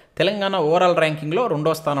 2022లో తెలంగాణ ఓవరాల్ ర్యాంకింగ్లో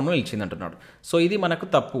 2వ స్థానంలో నిలిచింది అంటున్నాడు. సో ఇది మనకు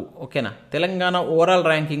తప్పు. ఓకేనా, తెలంగాణ ఓవరాల్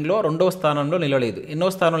ర్యాంకింగ్లో 2వ స్థానంలో నిలవలేదు. ఎన్నో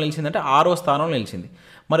స్థానంలో నిలిచిందంటే 6వ స్థానంలో నిలిచింది.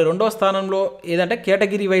 మరి 2వ స్థానంలో ఏదంటే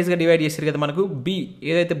కేటగిరీ వైజ్గా డివైడ్ చేశారు కదా, మనకు బి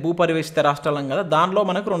ఏదైతే భూపరివేషిత రాష్ట్రాలం కదా దానిలో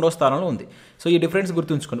మనకు 2వ స్థానంలో ఉంది. సో ఈ డిఫరెన్స్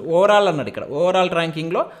గుర్తుంచుకోండి. ఓవరాల్ అన్నాడు ఇక్కడ, ఓవరాల్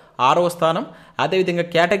ర్యాంకింగ్లో 6వ స్థానం, అదేవిధంగా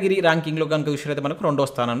కేటగిరీ ర్యాంకింగ్లో కనుక విషయం అయితే మనకు 2వ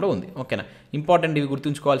స్థానంలో ఉంది. ఓకేనా, ఇంపార్టెంట్ ఇవి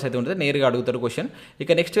గుర్తుంచుకోవాల్సి అయితే ఉంటుంది, నేరుగా అడుగుతారు క్వశ్చన్.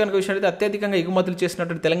 ఇక నెక్స్ట్ కనుక విషయం అయితే అత్యధికంగా ఎగుమతులు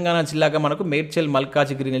చేసినటువంటి తెలంగాణ జిల్లాగా మనకు మేడ్చల్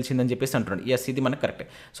మల్కాజిగిరి నిలిచిందని చెప్పేసి అంటున్నాడు. ఎస్, ఇది మనకు కరెక్ట్.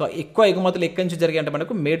 సో ఎక్కువ ఎగుమతులు ఎక్కడి నుంచి జరిగాయి అంటే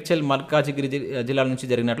మనకు మేడ్చల్ మల్కాజిగిరి జిల్లాల నుంచి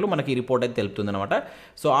జరిగినట్లు మనకి ఈ రిపోర్ట్ అయితే తెలుపుతుంది అనమాట.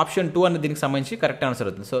 సో ఆప్షన్ 2 అనేది దీనికి సంబంధించి కరెక్ట్ ఆన్సర్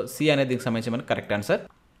అవుతుంది. సో సి అనేది దీనికి సంబంధించి మనకు కరెక్ట్ ఆన్సర్.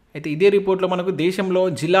 అయితే ఇదే రిపోర్ట్లో మనకు దేశంలో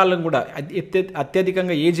జిల్లాలను కూడా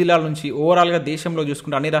అత్యధికంగా ఏ జిల్లాల నుంచి ఓవరాల్గా దేశంలో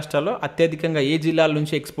చూసుకుంటే అన్ని రాష్ట్రాల్లో అత్యధికంగా ఏ జిల్లాల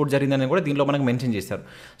నుంచి ఎక్స్పోర్ట్ జరిగిందని కూడా దీనిలో మనకు మెన్షన్ చేశారు.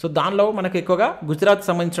 సో దానిలో మనకు ఎక్కువగా గుజరాత్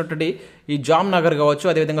సంబంధించినటువంటి ఈ జామ్నగర్ కావచ్చు,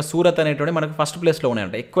 అదేవిధంగా సూరత్ అనేటువంటి మనకు ఫస్ట్ ప్లేస్లో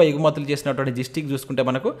ఉన్నాయంట. ఎక్కువ ఎగుమతులు చేసినటువంటి డిస్టిక్ చూసుకుంటే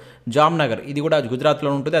మనకు జామ్నగర్, ఇది కూడా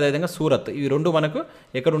గుజరాత్లో ఉంటుంది. అదేవిధంగా సూరత్, ఇవి 2 మనకు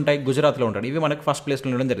ఎక్కడ ఉంటాయి, గుజరాత్లో ఉంటాయి. ఇవి మనకు ఫస్ట్ ప్లేస్లో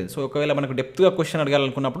ఉండడం జరిగింది. సో ఒకవేళ మనకు డెప్త్గా క్వశ్చన్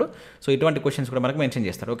అడగాలనుకున్నప్పుడు సో ఇటువంటి క్వశ్చన్స్ కూడా మనకు మెన్షన్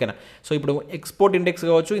చేస్తారు. ఓకేనా, సో ఇప్పుడు ఎక్స్పోర్ట్ ఇండెక్స్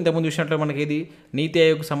కావచ్చు, ఇంతకుముందు చూసినట్లు మనకి ఇది నీతి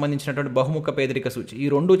ఆయోగ్ సంబంధించినటువంటి బహుముఖ పేదరిక సూచి, ఈ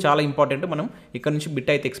 2 చాలా ఇంపార్టెంట్. మనం ఇక్కడ నుంచి బిట్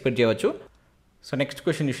అయితే ఎక్స్పెక్ట్ చేయవచ్చు. సో నెక్స్ట్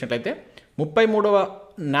క్వశ్చన్ చూసినట్లయితే 33వ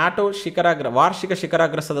నాటో వార్షిక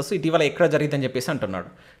శిఖరాగ్ర సదస్సు ఇటీవల ఎక్కడ జరిగిందని చెప్పేసి అంటున్నాడు.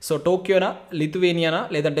 సో టోక్యోనా, లిథువేనియానా,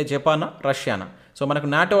 లేదంటే జపానా, రష్యానా? సో మనకు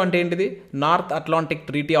నాటో అంటే ఏంటిది, నార్త్ అట్లాంటిక్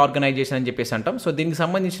ట్రీటీ ఆర్గనైజేషన్ అని చెప్పేసి అంటాం. సో దీనికి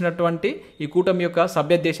సంబంధించినటువంటి ఈ కూటమి యొక్క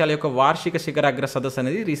సభ్య దేశాల యొక్క వార్షిక శిఖరాగ్ర సదస్సు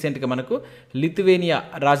అనేది రీసెంట్గా మనకు లిథువేనియా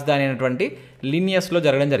రాజధాని అయినటువంటి లినియస్లో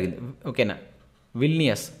జరగడం జరిగింది. ఓకేనా,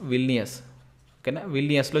 విల్నియస్ ఓకేనా,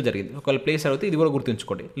 విల్నియస్లో జరిగింది. ఒకవేళ ప్లేస్ అడిగితే ఇది కూడా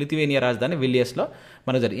గుర్తుంచుకోండి, లిథువేనియా రాజధాని విల్నియస్లో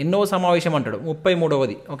మనకు జరిగింది. ఎన్నో సమావేశం అంటాడు,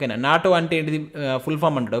 33వది. ఓకేనా, నాటో అంటే ఏంటిది ఫుల్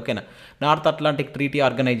ఫామ్ అంటాడు. ఓకేనా, నార్త్ అట్లాంటిక్ ట్రీటీ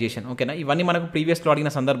ఆర్గనైజేషన్. ఓకేనా, ఇవన్నీ మనకు ప్రీవియస్లో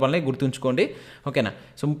అడిగిన సందర్భాలనే గుర్తుంచుకోండి. ఓకేనా,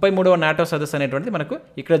 సో 33వ నాటో సదస్సు అనేటువంటిది మనకు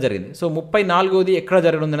ఇక్కడ జరిగింది. సో 34వది ఎక్కడ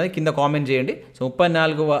జరగనుంది అనేది కింద కామెంట్ చేయండి. సో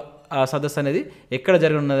 34వ సదస్సు అనేది ఎక్కడ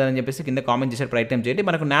జరగనున్నదని చెప్పేసి కింద కామెంట్ చేసే ప్రయత్నం చేయండి.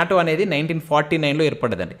 మనకు నాటో అనేది 1949లో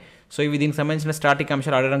ఏర్పడ్డదండి. సో ఇవి దీనికి సంబంధించిన స్టాటిక్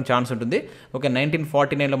అంశాలు అడగడానికి ఛాన్స్ ఉంటుంది. ఓకే,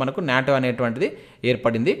 1949లో మనకు నాటో అనేటువంటిది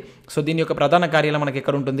ఏర్పడింది. సో దీని యొక్క ప్రధాన కార్యాలయం మనకి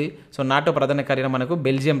ఎక్కడ ఉంటుంది? సో నాటో ప్రధాన కార్యాలయం మనకు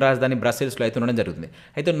బెల్జియం రాజధాని బ్రసెల్స్లో అయితే ఉండడం జరుగుతుంది.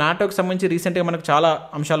 అయితే నాటోకి సంబంధించి రీసెంట్గా మనకు చాలా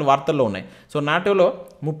అంశాలు వార్తల్లో ఉన్నాయి. సో నాటోలో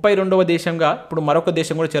 32వ దేశంగా ఇప్పుడు మరొక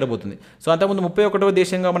దేశం కూడా చేరబోతుంది. సో అంతకుముందు 31వ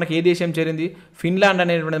దేశంగా మనకి ఏ దేశం చేరింది? ఫిన్లాండ్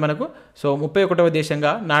అనేటువంటిది మనకు సో 31వ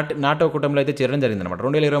దేశంగా నాటో కూటమిలో అయితే చేరడం జరిగింది అనమాట.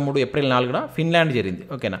 2023 ఏప్రిల్ 4న ఫిన్లాండ్ చేరింది.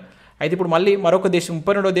 ఓకేనా, అయితే ఇప్పుడు మళ్ళీ మరొక దేశం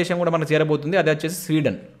 32వ దేశం కూడా మనకు చేరబోతుంది, అది వచ్చేసి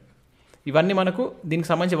స్వీడన్. ఇవన్నీ మనకు దీనికి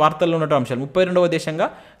సంబంధించి వార్తల్లో ఉన్న అంశాలు. 32వ దేశంగా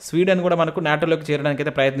స్వీడన్ కూడా మనకు నాటోలోకి చేరడానికి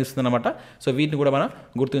అయితే ప్రయత్నిస్తుంది అనమాట. సో వీటిని కూడా మనం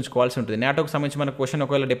గుర్తుంచుకోవాల్సి ఉంటుంది. నాటోకి సంబంధించి మన క్వశ్చన్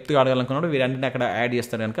ఒకవేళ డెప్త్గా అడగాలనుకున్నప్పుడు వీరన్నింటిని అక్కడ యాడ్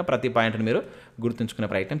చేస్తారు కనుక ప్రతి పాయింట్ని మీరు గుర్తుంచుకునే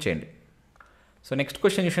ప్రయత్నం చేయండి. సో నెక్స్ట్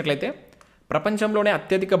క్వశ్చన్ చూసినట్లయితే, ప్రపంచంలోనే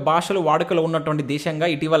అత్యధిక భాషలు వాడుకలో ఉన్నటువంటి దేశంగా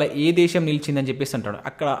ఇటీవల ఏ దేశం నిలిచిందని చెప్పేసి అంటాడు.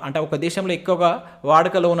 అక్కడ అంటే ఒక దేశంలో ఎక్కువగా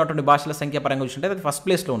వాడుకలో ఉన్నటువంటి భాషల సంఖ్య పరంగా చూసుకుంటే అది ఫస్ట్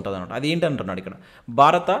ప్లేస్లో ఉంటుంది అనమాట. అది ఏంటంటున్నాడు ఇక్కడ?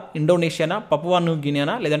 భారత, ఇండోనేషియానా, పపువా న్యూ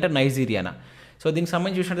గినియానా, లేదంటే నైజీరియానా? సో దీనికి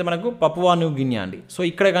సంబంధించి చూసినట్లయితే మనకు పపువా న్యూ గినియా అండి. సో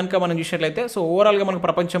ఇక్కడ కనుక మనం చూసినట్లయితే సో ఓవరాల్గా మనకు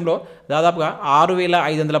ప్రపంచంలో దాదాపుగా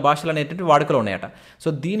 6500 భాషలు అనేటువంటి వాడుకలో ఉన్నాయట. సో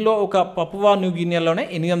దీనిలో ఒక పపువా న్యూ గినియాలోనే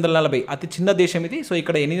 840, అతి చిన్న దేశం ఇది. సో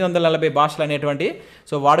ఇక్కడ 840 భాషలు అనేటువంటి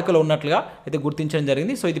సో వాడుకలో ఉన్నట్లుగా అయితే గుర్తించడం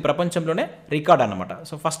జరిగింది. సో ఇది ప్రపంచంలోనే రికార్డ్ అనమాట.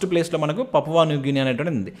 సో ఫస్ట్ ప్లేస్లో మనకు పపువా న్యూ గినియా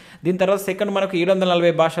అనేటువంటి ఉంది. దీని తర్వాత సెకండ్ మనకు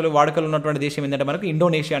 740 భాషలు వాడుకలో ఉన్నటువంటి దేశం ఏంటంటే మనకు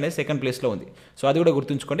ఇండోనేషియా అనేది సెకండ్ ప్లేస్లో ఉంది. సో అది కూడా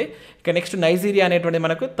గుర్తుంచుకోండి. ఇక నెక్స్ట్ నైజీరియా అనేటువంటి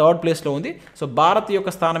మనకు థర్డ్ ప్లేస్లో ఉంది. సో భారత్ యొక్క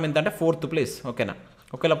స్థానం ఏంటంటే 4th ప్లేస్. ఓకేనా,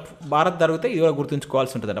 ఒకవేళ భారత్ జరిగితే ఇది కూడా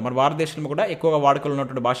గుర్తుంచుకోవాల్సి ఉంటుందంట. మన భారతదేశంలో కూడా ఎక్కువగా వాడుకలు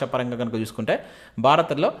ఉన్నటువంటి భాషా పరంగా కనుక చూసుకుంటే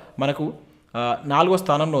భారత్లో మనకు 4వ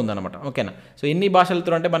స్థానంలో ఉందన్నమాట. ఓకేనా, సో ఎన్ని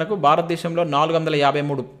భాషలతో అంటే మనకు భారతదేశంలో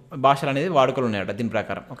 453 భాషలు అనేది వాడుకలు ఉన్నాయట దీని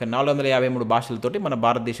ప్రకారం. ఓకే, 453 భాషలతోటి మన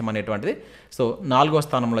భారతదేశం అనేటువంటిది సో 4వ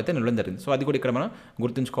స్థానంలో అయితే నిలవడం జరిగింది. సో అది కూడా ఇక్కడ మనం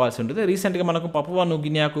గుర్తుంచుకోవాల్సి ఉంటుంది. రీసెంట్గా మనకు పపువా న్యూ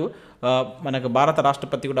గినియాకు మనకు భారత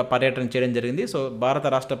రాష్ట్రపతి కూడా పర్యటన చేయడం జరిగింది. సో భారత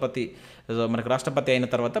రాష్ట్రపతి మనకు రాష్ట్రపతి అయిన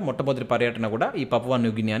తర్వాత మొట్టమొదటి పర్యటన కూడా ఈ పపువా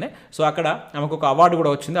న్యూ గినియానే. సో అక్కడ ఆమెకు ఒక అవార్డు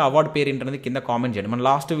కూడా వచ్చింది. ఆ అవార్డు పేరు ఏంటనేది కింద కామెంట్ చేయండి. మన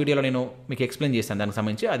లాస్ట్ వీడియోలో నేను మీకు ఎక్స్ప్లెయిన్ చేశాను దానికి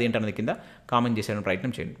సంబంధించి, అదేంటనేది కింద కామెంట్ చేసే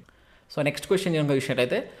ప్రయత్నం చేయండి. సో నెక్స్ట్ క్వశ్చన్ కనుక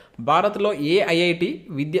చూసినట్లయితే, భారత్లో ఏ ఐఐటి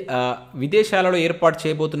విదేశాలలో ఏర్పాటు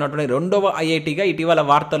చేయబోతున్నటువంటి 2వ ఐఐటిగా ఇటీవల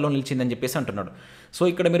వార్తల్లో నిలిచిందని చెప్పేసి అంటున్నాడు. సో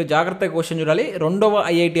ఇక్కడ మీరు జాగ్రత్తగా క్వశ్చన్ చూడాలి. 2వ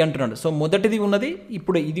ఐఐటి అంటున్నాడు. సో మొదటిది ఉన్నది,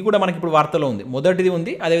 ఇప్పుడు ఇది కూడా మనకి ఇప్పుడు వార్తలో ఉంది. మొదటిది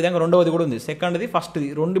ఉంది, అదేవిధంగా 2వది కూడా ఉంది. సెకండ్ది, ఫస్ట్ది,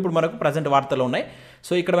 రెండు ఇప్పుడు మనకు ప్రజెంట్ వార్తలో ఉన్నాయి.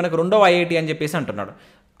 సో ఇక్కడ మనకు 2వ ఐఐటి అని చెప్పేసి అంటున్నాడు.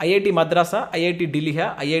 IIT మద్రాసా, IIT Delhi,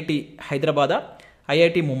 IIT Hyderabad,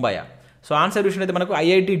 IIT Mumbai. So answer చూసినట్లయితే మనకు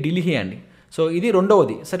ఐఐటి ఢిల్లీ అండి. సో ఇది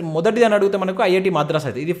 2వది. సరే మొదటిది అని అడిగితే మనకు ఐఐటి మద్రాస్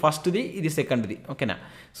అయితే, ఇది ఫస్ట్ది, ఇది సెకండ్ది. ఓకేనా,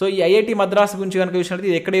 సో ఈ ఐఐటి మద్రాస్ గురించి కనుక చూసినట్లయితే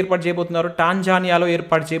ఇది ఎక్కడ ఏర్పాటు చేయబోతున్నారు? టాంజానియాలో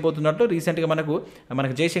ఏర్పాటు చేయబోతున్నట్టు రీసెంట్గా మనకు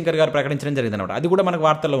జయశంకర్ గారు ప్రకటించడం జరిగింది అనమాట. అది కూడా మనకు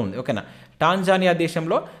వార్తల్లో ఉంది. ఓకేనా, టాంజానియా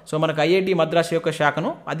దేశంలో సో మనకు ఐఐటి మద్రాస్ యొక్క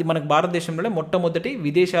శాఖను, అది మనకు భారతదేశంలోనే మొట్టమొదటి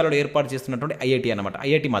విదేశాలలో ఏర్పాటు చేస్తున్నటువంటి ఐఐటి అనమాట,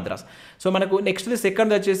 ఐఐటి మద్రాస్. సో మనకు నెక్స్ట్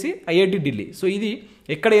సెకండ్ వచ్చేసి ఐఐటి ఢిల్లీ. సో ఇది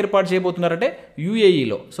ఎక్కడ ఏర్పాటు చేయబోతున్నారంటే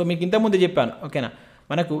యూఏఈలో. సో మీకు ఇంతకుముందు చెప్పాను. ఓకేనా,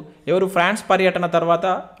 మనకు ఎవరు ఫ్రాన్స్ పర్యటన తర్వాత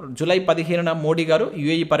జూలై 15న మోడీ గారు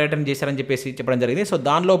యూఏఈ పర్యటన చేశారని చెప్పేసి చెప్పడం జరిగింది. సో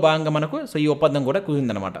దానిలో భాగంగా మనకు సో ఈ ఒప్పందం కూడా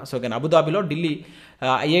కుదిరిందనమాట. సో ఓకే, అబుదాబిలో ఢిల్లీ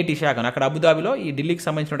ఐఐటి శాఖను, అక్కడ అబుదాబిలో ఈ ఢిల్లీకి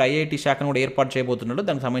సంబంధించిన ఐఐటి శాఖను కూడా ఏర్పాటు చేయబోతున్నాడు.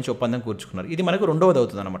 దానికి సంబంధించి ఒప్పందం కూర్చుకున్నారు. ఇది మనకు 2వది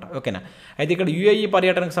అవుతుంది అనమాట. ఓకేనా, అయితే ఇక్కడ యూఏఈ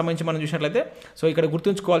పర్యటనకు సంబంధించి మనం చూసినట్లయితే సో ఇక్కడ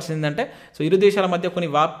గుర్తుంచుకోవాల్సింది ఏంటంటే సో ఇరు దేశాల మధ్య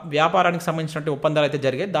కొన్ని వ్యాపారానికి సంబంధించినటువంటి ఒప్పందాలు అయితే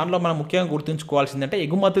జరిగాయి. దానిలో మనం ముఖ్యంగా గుర్తుంచుకోవాల్సిందంటే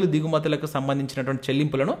ఎగుమతులు దిగుమతులకు సంబంధించినటువంటి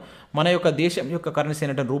చెల్లింపులను మన యొక్క దేశం యొక్క కరెన్సీ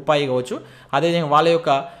అయినటువంటి రూపాయి కావచ్చు, అదేవిధంగా వాళ్ళ యొక్క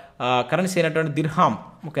కరెన్సీ అయినటువంటి దిర్హాం,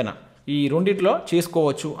 ఓకేనా, ఈ రెండిట్లో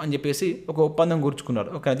చేసుకోవచ్చు అని చెప్పేసి ఒక ఒప్పందం కూర్చుకున్నారు.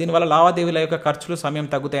 ఓకే, దీనివల్ల లావాదేవీల యొక్క ఖర్చులు, సమయం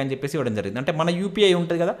తగ్గుతాయని చెప్పేసి ఇవ్వడం జరిగింది. అంటే మన యూపీఐ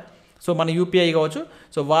ఉంటుంది కదా, సో మన యూపీఐ కావచ్చు,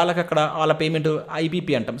 సో వాళ్ళకి అక్కడ వాళ్ళ పేమెంట్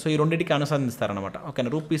ఐపీపీ అంటాం. సో ఈ రెండింటికి అనుసంధిస్తారనమాట.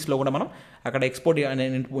 ఓకేనా, రూపీస్లో కూడా మనం అక్కడ ఎక్స్పోర్ట్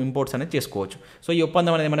ఇంపోర్ట్స్ అనేది చేసుకోవచ్చు. సో ఈ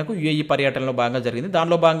ఒప్పందం అనేది మనకు యూఏఈ పర్యటనలో భాగంగా జరిగింది.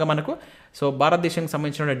 దానిలో భాగంగా మనకు సో భారతదేశానికి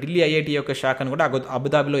సంబంధించిన ఢిల్లీ ఐఐటి యొక్క శాఖను కూడా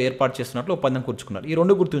అబుదాబిలో ఏర్పాటు చేస్తున్నట్లు ఒప్పందం కూర్చుకున్నారు. ఈ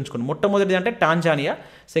రెండు గుర్తుంచుకున్నారు. మొట్టమొదటిది అంటే టాంజానియా,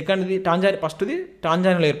 సెకండ్ది ఫస్ట్ది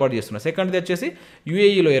టాంజానియాలో ఏర్పాటు చేస్తున్నారు, సెకండ్ది వచ్చేసి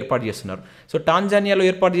యూఏఈలో ఏర్పాటు చేస్తున్నారు. సో టాంజానియాలో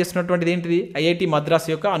ఏర్పాటు చేస్తున్నటువంటిది ఏంటిది? ఐఐటి మద్రాస్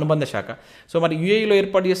యొక్క అనుబంధ శాఖ. సో మరి యూఏఈలో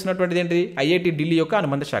ఏర్పాటు చేస్తున్నటువంటిది ఏంటిది? ఐఐటి ఢిల్లీ యొక్క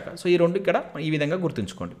అనుబంధ శాఖ. సో ఈ రెండు ఇక్కడ ఈ విధంగా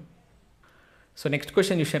గుర్తుంచుకోండి. సో నెక్స్ట్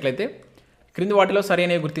క్వశ్చన్ చూసినట్లయితే, క్రింది వాటిలో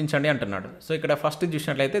సరైనవి గుర్తించండి అంటున్నాడు. సో ఇక్కడ ఫస్ట్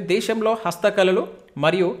చూసినట్లయితే, దేశంలో హస్తకళలు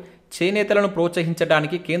మరియు చేనేతలను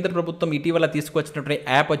ప్రోత్సహించడానికి కేంద్ర ప్రభుత్వం ఇటీవల తీసుకొచ్చినటువంటి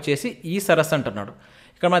యాప్ వచ్చేసి ఈ సరస్సు అంటున్నాడు.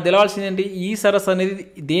 ఇక్కడ మనకు తెలవాల్సింది ఏంటి, ఈ సరస్సు అనేది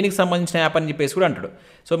దేనికి సంబంధించిన యాప్ అని చెప్పేసి కూడా అంటాడు.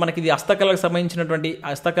 సో మనకి ఇది హస్తకళలకు సంబంధించినటువంటి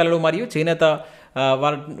హస్తకళలు మరియు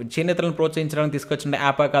చేనేతలను ప్రోత్సహించడానికి తీసుకొచ్చిన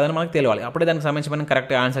యాప్ కాదని మనకు తెలియాలి. అప్పుడే దానికి సంబంధించి మనం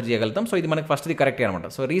కరెక్ట్గా ఆన్సర్ చేయగలుగుతాం. సో ఇది మనకి ఫస్ట్ది కరెక్టే అనమాట.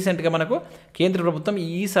 సో రీసెంట్గా మనకు కేంద్ర ప్రభుత్వం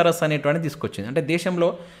ఈ సరస్సు అనేటువంటి తీసుకొచ్చింది. అంటే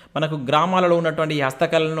దేశంలో మనకు గ్రామాలలో ఉన్నటువంటి ఈ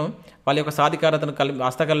హస్తకళలను వాళ్ళ యొక్క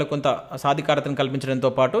హస్తకళలు కొంత సాధికారతను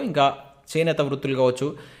కల్పించడంతో పాటు ఇంకా చేనేత వృత్తులు కావచ్చు,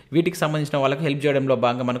 వీటికి సంబంధించిన వాళ్ళకి హెల్ప్ చేయడంలో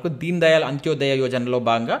భాగంగా మనకు దీన్ దయాళ్ అంత్యోదయ యోజనలో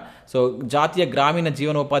భాగంగా సో జాతీయ గ్రామీణ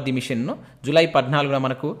జీవనోపాధి మిషన్ను జూలై 14న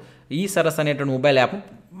మనకు ఈ సరస్సు అనేటువంటి మొబైల్ యాప్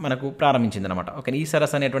మనకు ప్రారంభించింది అనమాట. ఓకే, ఈ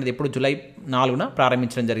సరస్సు అనేటువంటిది ఎప్పుడు జూలై 4న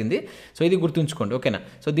ప్రారంభించడం జరిగింది. సో ఇది గుర్తుంచుకోండి. ఓకేనా.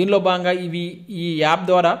 సో దీనిలో భాగంగా ఈ యాప్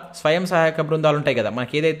ద్వారా స్వయం సహాయక బృందాలు ఉంటాయి కదా,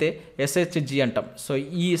 మనకి ఏదైతే SHG అంటాం. సో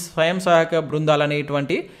ఈ స్వయం సహాయక బృందాలు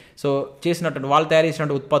అనేటువంటి సో చేసినటువంటి వాళ్ళు తయారు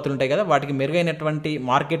చేసినటువంటి ఉత్పత్తులు ఉంటాయి కదా, వాటికి మెరుగైనటువంటి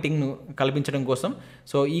మార్కెటింగ్ను కల్పించడం కోసం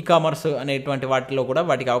సో కామర్స్ అనేటువంటి వాటిలో కూడా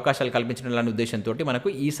వాటికి అవకాశాలు కల్పించడం అనే ఉద్దేశంతో మనకు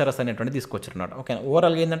ఈ సరస్సు అనేటువంటి తీసుకొచ్చారన్నమాట. ఓకే,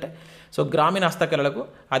 ఓవరాల్గా ఏంటంటే సో గ్రామీణ హస్తకళలకు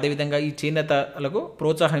అదేవిధంగా ఈ చేనేతలకు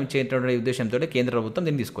ప్రోత్సాహం ఇచ్చేటువంటి ఉద్దేశంతో కేంద్ర ప్రభుత్వం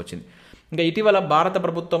దీన్ని తీసుకొచ్చింది. ఇంకా ఇటీవల భారత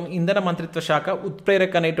ప్రభుత్వం ఇంధన మంత్రిత్వ శాఖ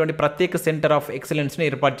ఉత్ప్రేరక్ అనేటువంటి ప్రత్యేక సెంటర్ ఆఫ్ ఎక్సలెన్స్ని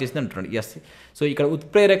ఏర్పాటు చేసింది అంటున్నాడు. ఎస్, సో ఇక్కడ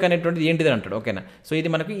ఉత్ప్రేరక్ అనేటువంటిది ఏంటిది అంటాడు. ఓకేనా. సో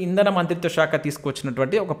ఇది మనకి ఇంధన మంత్రిత్వ శాఖ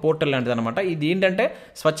తీసుకొచ్చినటువంటి ఒక పోర్టల్ లాంటిది అనమాట. ఇది ఏంటంటే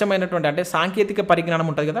స్వచ్ఛమైనటువంటి అంటే సాంకేతిక పరిజ్ఞానం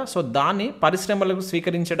ఉంటుంది కదా, సో దాన్ని పరిశ్రమలకు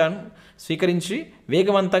స్వీకరించి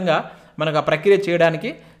వేగవంతంగా మనకు ఆ ప్రక్రియ చేయడానికి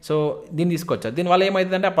సో దీన్ని తీసుకొచ్చారు. దీనివల్ల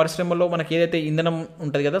ఏమవుతుందంటే ఆ పరిశ్రమలో మనకి ఏదైతే ఇంధనం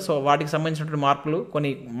ఉంటుంది కదా, సో వాటికి సంబంధించినటువంటి మార్పులు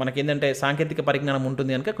కొన్ని మనకి ఏంటంటే సాంకేతిక పరిజ్ఞానం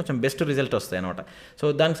ఉంటుంది కనుక కొంచెం బెస్ట్ రిజల్ట్ వస్తాయి అనమాట. సో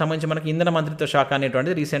దానికి సంబంధించి మనకి ఇంధన మంత్రిత్వ శాఖ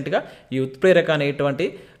అనేటువంటిది రీసెంట్గా ఈ ఉత్ప్రేరక అనేటువంటి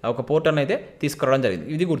ఒక పోర్టల్ అయితే తీసుకురావడం జరిగింది.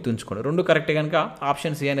 ఇది గుర్తుంచుకోండి. రెండు కరెక్ట్ కనుక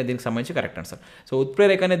ఆప్షన్ సి అనేది దీనికి సంబంధించి కరెక్ట్ ఆన్సర్. సో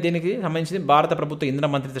ఉత్ప్రేరక అనేది దీనికి సంబంధించింది భారత ప్రభుత్వ ఇంధన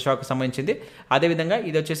మంత్రిత్వ శాఖకు సంబంధించింది. అదేవిధంగా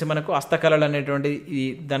ఇది వచ్చేసి మనకు హస్తకళలు అనేటువంటి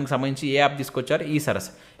దానికి సంబంధించి ఏ యాప్ తీసుకొచ్చారు, ఈ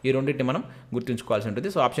సరస్సు. ఈ రెండింటిని మనం గుర్తుంచుకోవాల్సి ఉంటుంది.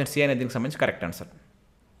 సో ఆప్షన్ సి అనేది దీనికి సంబంధించి correct answer.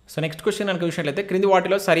 So next question కనుక చూసినట్లయితే క్రింది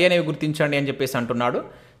వాటిలో సరి అనేవి గుర్తించండి అని చెప్పేసి అంటున్నాడు.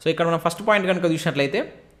 సో ఇక్కడ మనం ఫస్ట్ పాయింట్ కనుక చూసినట్లయితే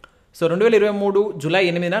సో 2023 జూలై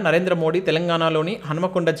 8న నరేంద్ర మోడీ తెలంగాణలోని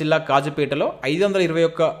హనుమకొండ జిల్లా కాజుపేటలో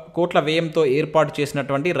 521 కోట్ల వ్యయంతో ఏర్పాటు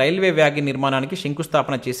చేసినటువంటి రైల్వే వ్యాగన్ నిర్మాణానికి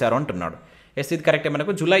శంకుస్థాపన చేశారు అంటున్నాడు. ఎస్, ఇది కరెక్టే.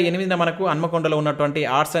 మనకు జూలై 8న మనకు హన్మకొండలో ఉన్నటువంటి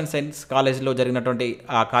ఆర్ట్స్ అండ్ సైన్స్ కాలేజ్లో జరిగినటువంటి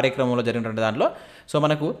ఆ కార్యక్రమంలో జరిగినటువంటి దాంట్లో సో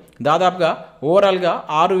మనకు దాదాపుగా ఓవరాల్గా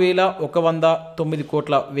 6,109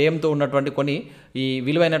 కోట్ల వ్యయంతో ఉన్నటువంటి కొన్ని ఈ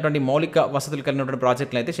విలువైనటువంటి మౌలిక వసతులు కలిగినటువంటి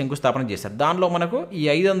ప్రాజెక్టులు అయితే శంకుస్థాపన చేశారు. దానిలో మనకు ఈ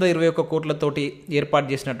 521 కోట్లతోటి ఏర్పాటు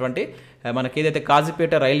చేసినటువంటి మనకి ఏదైతే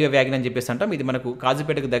కాజీపేట రైల్వే వ్యాగన్ అని చెప్పేసి అంటాం, ఇది మనకు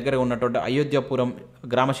కాజీపేటకు దగ్గర ఉన్నటువంటి అయోధ్యపురం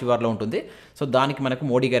గ్రామ శివార్లో ఉంటుంది. సో దానికి మనకు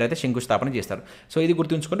మోడీ గారు అయితే శంకుస్థాపన చేస్తారు. సో ఇది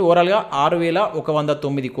గుర్తుంచుకోండి. ఓవరాల్గా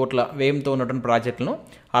 6,109 కోట్ల వ్యయంతో ఉన్నటువంటి ప్రాజెక్టులను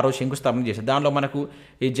ఆ రోజు శంకుస్థాపన చేశారు. దానిలో మనకు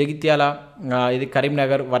ఈ జగిత్యాల, ఇది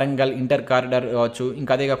కరీంనగర్, వరంగల్ ఇంటర్ కారిడార్ కావచ్చు,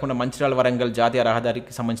 ఇంకా అదే కాకుండా మంచిర్యాల వరంగల్ జాతీయ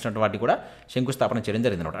రహదారికి సంబంధించినటువంటి వాటి కూడా శంకుస్థాపన చేయడం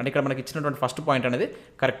జరిగింది అనమాట. అంటే ఇక్కడ మనకి ఇచ్చినటువంటి ఫస్ట్ పాయింట్ అనేది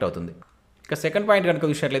కరెక్ట్ అవుతుంది. ఇక సెకండ్ పాయింట్ కనుక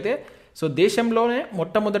చూసినట్లయితే సో దేశంలోనే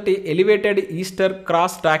మొట్టమొదటి ఎలివేటెడ్ ఈస్టర్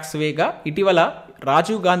క్రాస్ ట్రాక్స్ వేగా ఇటీవల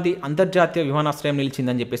రాజీవ్ గాంధీ అంతర్జాతీయ విమానాశ్రయం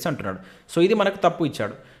నిలిచిందని చెప్పేసి అంటున్నాడు. సో ఇది మనకు తప్పు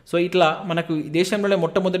ఇచ్చాడు. సో ఇట్లా మనకు దేశంలోనే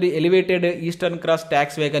మొట్టమొదటి ఎలివేటెడ్ ఈస్టర్న్ క్రాస్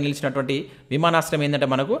ట్యాక్స్ వేగా నిలిచినటువంటి విమానాశ్రయం ఏంటంటే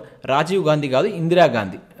మనకు రాజీవ్ గాంధీ కాదు,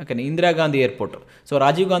 Indira Gandhi. Okay, Indira Gandhi airport. So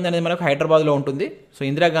Rajiv Gandhi అనేది మనకు హైదరాబాద్లో ఉంటుంది, సో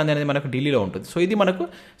ఇందిరాగాంధీ అనేది మనకు ఢిల్లీలో ఉంటుంది. సో ఇది మనకు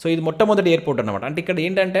ఇది మొట్టమొదటి ఎయిర్పోర్ట్ అనమాట. అంటే ఇక్కడ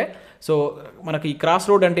ఏంటంటే సో మనకి ఈ క్రాస్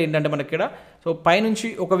రోడ్ అంటే ఏంటంటే మనకి ఇక్కడ సో పైనుంచి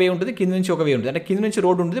ఒక వే ఉంటుంది, కింద నుంచి ఒక వే ఉంటుంది. అంటే కింద నుంచి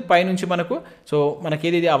రోడ్డు ఉంటుంది, పైనుంచి మనకు సో మనకి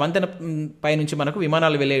ఏది ఆ వంతెన పైనుంచి మనకు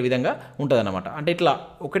విమానాలు వెళ్ళే విధంగా ఉంటుంది అనమాట. అంటే ఇట్లా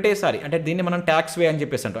ఒకటేసారి అంటే దీన్ని మనం ట్యాక్స్ వే అని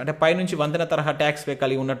చెప్పేసి అంటాం. అంటే పైనుంచి వంతెన తరహా ట్యాక్స్ వే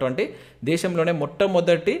కలిగి ఉన్నటువంటి దేశంలోనే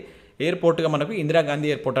మొట్టమొదటి ఎయిర్పోర్ట్గా మనకు ఇందిరాగాంధీ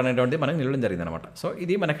ఎయిర్పోర్ట్ అనేటువంటిది మనకు నిలవడం జరిగింది అనమాట. సో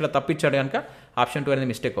ఇది మనకి ఇక్కడ తప్పించాడు కనుక ఆప్షన్ 2 అనేది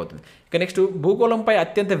మిస్టేక్ అవుతుంది. ఇక నెక్స్ట్ భూగోళంపై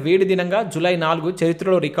అత్యంత వేడి దినంగా జూలై 4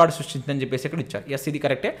 చరిత్రలో రికార్డు సృష్టించిందని చెప్పేసి ఇక్కడ ఇచ్చారు. ఎస్, ఇది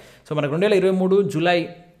కరెక్టే. సో మనకు 2023 జూలై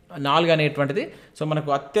 4 అనేటువంటిది సో మనకు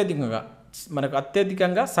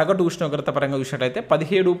అత్యధికంగా సగటు ఉష్ణోగ్రత పరంగా చూసినట్లయితే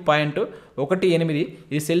 17.18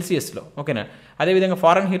 ఇది సెల్సియస్లో. ఓకేనా. అదేవిధంగా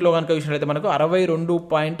ఫారెన్ హీట్లో కనుక చూసినట్లయితే మనకు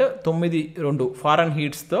 62.92 ఫారెన్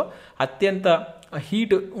హీట్స్తో అత్యంత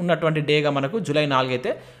హీట్ ఉన్నటువంటి డేగా మనకు జూలై 4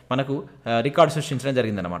 అయితే మనకు రికార్డు సృష్టించడం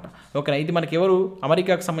జరిగిందనమాట. ఓకేనా. ఇది మనకి ఎవరు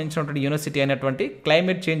అమెరికాకు సంబంధించినటువంటి యూనివర్సిటీ అయినటువంటి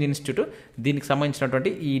క్లైమేట్ చేంజ్ ఇన్స్టిట్యూట్ దీనికి సంబంధించినటువంటి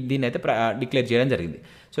దీన్ని అయితే డిక్లేర్ చేయడం జరిగింది.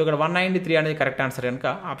 సో ఇక్కడ 193 అనేది కరెక్ట్ ఆన్సర్ కనుక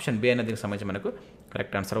ఆప్షన్ బి అనేది దీనికి సంబంధించి మనకు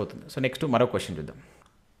కరెక్ట్ ఆన్సర్ అవుతుంది. సో నెక్స్ట్ మరో క్వశ్చన్ చూద్దాం.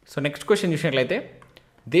 సో నెక్స్ట్ క్వశ్చన్ చూసినట్లయితే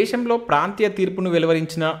దేశంలో ప్రాంతీయ తీర్పును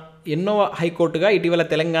వెలువరించిన ఎన్నో హైకోర్టుగా ఇటీవల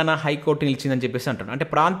తెలంగాణ హైకోర్టు నిలిచిందని చెప్పేసి అంటాడు. అంటే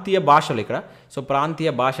ప్రాంతీయ భాషలో ఇక్కడ సో ప్రాంతీయ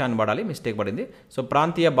భాష అని పడాలి, మిస్టేక్ పడింది. సో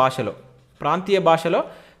ప్రాంతీయ భాషలో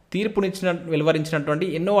వెలువరించినటువంటి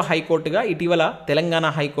ఎన్నో హైకోర్టుగా ఇటీవల తెలంగాణ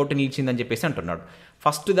హైకోర్టు నిలిచిందని చెప్పేసి అంటున్నాడు.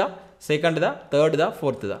 ఫస్ట్దా, సెకండ్దా, థర్డ్దా,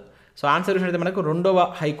 ఫోర్త్దా? సో ఆన్సర్ అయితే మనకు రెండవ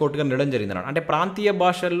హైకోర్టుగా నిలడం జరిగింది అన్నమాట. అంటే ప్రాంతీయ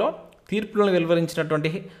భాషల్లో తీర్పులను వెలువరించినటువంటి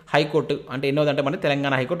హైకోర్టు అంటే ఎన్నోదంటే మనకి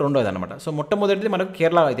తెలంగాణ హైకోర్టు రెండోది అనమాట. సో మొట్టమొదటిది మనకు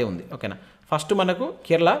కేరళ అయితే ఉంది. ఓకేనా, ఫస్ట్ మనకు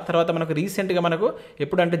కేరళ, తర్వాత మనకు రీసెంట్గా మనకు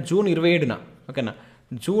ఎప్పుడంటే జూన్ 27న, ఓకేనా,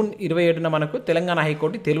 జూన్ 27న మనకు తెలంగాణ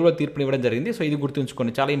హైకోర్టు తెలుగులో తీర్పుని ఇవ్వడం జరిగింది. సో ఇది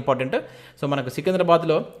గుర్తుంచుకోండి, చాలా ఇంపార్టెంట్. సో మనకు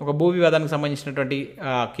సికింద్రాబాద్లో ఒక భూ వివాదానికి సంబంధించినటువంటి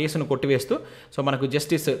కేసును కొట్టివేస్తూ సో మనకు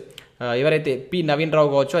జస్టిస్ ఎవరైతే పి నవీన్ రావు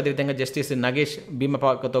కావచ్చు, అదేవిధంగా జస్టిస్ నగేష్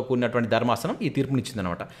భీమపాకతో కూడినటువంటి ధర్మాసనం ఈ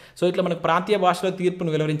తీర్పునిచ్చిందనమాట. సో ఇట్లా మనకు ప్రాంతీయ భాషలో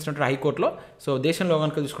తీర్పును వెలువరించినటువంటి హైకోర్టులో సో దేశంలో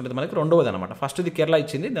కనుక చూసుకుంటే మనకు రెండవది అనమాట. ఫస్ట్ది కేరళ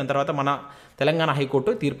ఇచ్చింది, దాని తర్వాత మన తెలంగాణ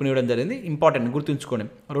హైకోర్టు తీర్పునివ్వడం జరిగింది. ఇంపార్టెంట్, గుర్తుంచుకోండి,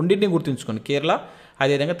 రెండింటిని గుర్తుంచుకోండి, కేరళ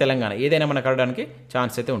అదేవిధంగా తెలంగాణ, ఏదైనా మనకు అడగడానికి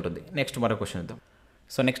ఛాన్స్ అయితే ఉంటుంది. నెక్స్ట్ మరో క్వశ్చన్ ఇద్దాం.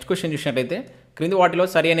 సో నెక్స్ట్ క్వశ్చన్ చూసినట్లయితే క్రింది వాటిలో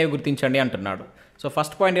సరి అనేవి గుర్తించండి అంటున్నాడు. సో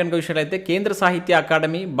ఫస్ట్ పాయింట్ కనుక చూసినట్లయితే కేంద్ర సాహిత్య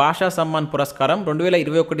అకాడమీ భాషా సమ్మాన్ పురస్కారం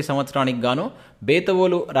 2021 సంవత్సరానికి గాను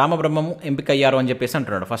బేతవోలు రామబ్రహ్మం ఎంపికయ్యారు అని చెప్పేసి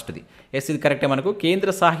అంటున్నాడు. ఫస్ట్ది ఎస్, ఇది కరెక్టే. మనకు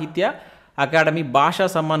కేంద్ర సాహిత్య అకాడమీ భాషా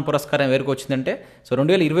సమ్మాన్ పురస్కారం ఎవరికి వచ్చిందంటే సో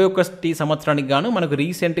 2021 సంవత్సరానికి గాను మనకు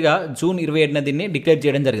రీసెంట్గా జూన్ 27న దీన్ని డిక్లేర్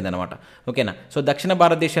చేయడం జరిగిందనమాట. ఓకేనా, సో దక్షిణ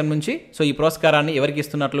భారతదేశం నుంచి సో ఈ పురస్కారాన్ని ఎవరికి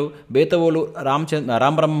ఇస్తున్నట్లు బేతవోలు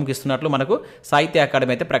రామబ్రహ్మంకి ఇస్తున్నట్లు మనకు సాహిత్య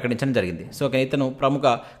అకాడమీ అయితే ప్రకటించడం జరిగింది. సో ఇతను ప్రముఖ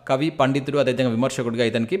కవి, పండితుడు, అదేవిధంగా విమర్శకుడిగా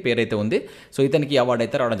ఇతనికి పేరైతే ఉంది. సో ఇతనికి అవార్డు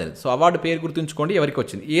అయితే రావడం జరిగింది. సో అవార్డు పేరు గుర్తుంచుకోండి, ఎవరికి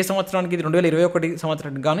వచ్చింది, ఏ సంవత్సరానికి, ఇది 2021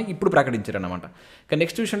 సంవత్సరానికి గాను ఇప్పుడు ప్రకటించారు అనమాట. ఇక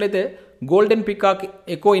నెక్స్ట్ చూసినట్లయితే golden peacock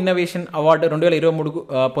echo innovation award 2023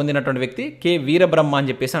 పొందినటువంటి వ్యక్తి కె వీరబ్రహ్మ అని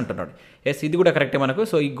చెప్పేసి అంటున్నాడు. ఎస్, ఇది కూడా కరెక్టే మనకు.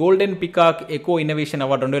 సో ఈ golden peacock echo innovation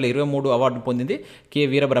award 2023 award పొందింది కె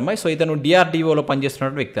వీరబ్రహ్మ. సో ఇతను డిఆర్డిఓలో పనిచేస్తున్న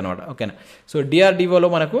వ్యక్తి అనమాట. ఓకేనా, సో డిఆర్డిఓలో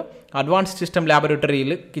మనకు అడ్వాన్స్డ్ సిస్టమ్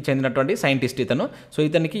ల్యాబొరేటరీకి చెందినటువంటి సైంటిస్ట్ ఇతను. సో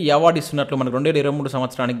ఇతనికి ఈ అవార్డు ఇస్తున్నట్లు మనకు 2023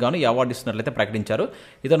 సంవత్సరానికి గాను ఈ అవార్డు ఇస్తున్నట్లయితే ప్రకటించారు.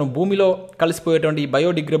 ఇతను భూమిలో కలిసిపోయేటువంటి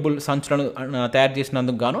బయోడిగ్రేడబుల్ సంచులను తయారు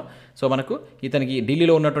చేసినందుకు గాను సో మనకు ఇతనికి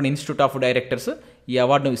ఢిల్లీలో ఉన్నటువంటి ఇన్స్టిట్యూట్ ఆఫ్ డైరెక్టర్స్ ఈ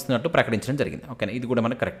అవార్డును ఇస్తున్నట్టు ప్రకటించడం జరిగింది. ఓకేనా, ఇది కూడా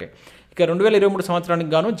మనకు కరెక్టే. ఇక 2023 సంవత్సరానికి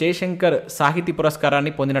గాను జయశంకర్ సాహితీ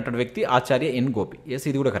పురస్కారాన్ని పొందినటువంటి వ్యక్తి ఆచార్య ఎన్ గోపి. ఎస్,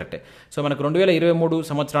 ఇది కూడా కరెక్టే. సో మనకు 2023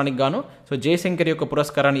 సంవత్సరానికి గాను సో జయశంకర్ యొక్క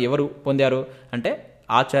పురస్కారాన్ని ఎవరు పొందారు అంటే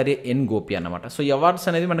ఆచార్య ఎన్ గోపి అన్నమాట. సో ఈ అవార్డ్స్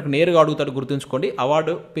అనేది మనకు నేరుగా అడుగుతాడు, గుర్తుంచుకోండి.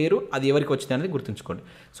 అవార్డు పేరు అది ఎవరికి వచ్చింది అనేది గుర్తుంచుకోండి.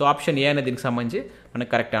 సో ఆప్షన్ ఏ అనేది దీనికి సంబంధించి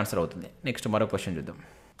మనకు కరెక్ట్ ఆన్సర్ అవుతుంది. నెక్స్ట్ మరో క్వశ్చన్ చూద్దాం.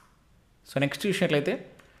 సో నెక్స్ట్ చూసినట్లయితే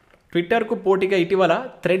ట్విట్టర్కు పోటీగా ఇటీవల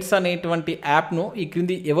థ్రెడ్స్ అనేటువంటి యాప్ను ఈ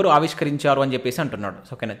క్రింది ఎవరు ఆవిష్కరించారు అని చెప్పేసి అంటున్నాడు.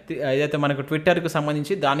 సో ఓకేనా, ఏదైతే మనకు ట్విట్టర్కు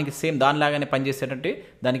సంబంధించి దానికి సేమ్ దానిలాగానే పనిచేసేటట్టు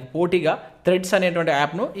దానికి పోటీగా థ్రెడ్స్ అనేటువంటి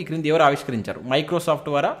యాప్ను ఈ క్రింది ఎవరు ఆవిష్కరించారు? మైక్రోసాఫ్ట్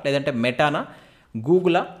వారా, లేదంటే మెటానా,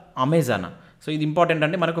 గూగులా, అమెజానా? సో ఇది ఇంపార్టెంట్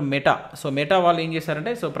అండి మనకు మెటా. సో మెటా వాళ్ళు ఏం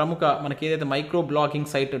చేశారంటే సో ప్రముఖ మనకి ఏదైతే మైక్రో బ్లాగింగ్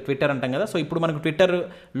సైట్ ట్విట్టర్ అంటాం కదా, సో ఇప్పుడు మనకు ట్విట్టర్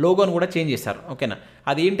లోగోను కూడా చేంజ్ చేశారు. ఓకేనా,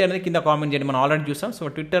 అది ఏంటి అనేది కింద కామెంట్ చేయండి. మనం ఆల్రెడీ చూసాం. సో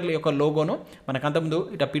ట్విట్టర్ యొక్క లోగోను మనకు అంతకుముందు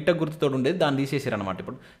ఇట్లా పిట్ట గుర్తుతో ఉండేది, దాన్ని తీసేసారు అనమాట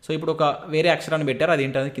ఇప్పుడు. సో ఇప్పుడు ఒక వేరే అక్షరాన్ని పెట్టారు, అది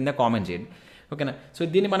ఏంటనేది కింద కామెంట్ చేయండి. ఓకేనా, సో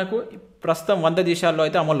దీన్ని మనకు ప్రస్తుతం 100 దేశాల్లో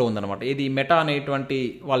అయితే అమల్లో ఉందన్నమాట. ఇది మెటా అనేటువంటి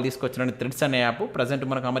వాళ్ళు తీసుకొచ్చిన థ్రెడ్స్ అనే యాప్ ప్రజెంట్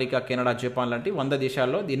మనకు అమెరికా, కెనడా, జపాన్ లాంటి 100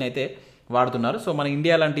 దేశాల్లో దీన్ని అయితే వాడుతున్నారు. సో మన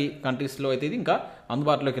ఇండియా లాంటి కంట్రీస్లో అయితే ఇది ఇంకా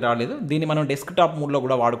అందుబాటులోకి రాలేదు. దీన్ని మనం డెస్క్టాప్ మోడ్లో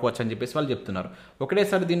కూడా వాడుకోవచ్చు అని చెప్పేసి వాళ్ళు చెప్తున్నారు.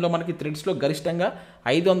 ఒకటేసారి దీనిలో మనకి థ్రెడ్స్లో గరిష్టంగా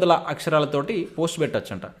 500 అక్షరాలతోటి పోస్ట్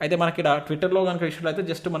పెట్టచ్చు అంట. అయితే మనకి ఇక్కడ ట్విట్టర్లో కనుక విషయంలో అయితే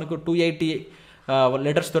జస్ట్ మనకు 280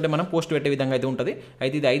 లెటర్స్ తోటి మనం పోస్ట్ పెట్టే విధంగా అయితే ఉంటుంది.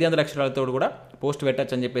 అయితే ఇది 500 అక్షరాలతో కూడా పోస్ట్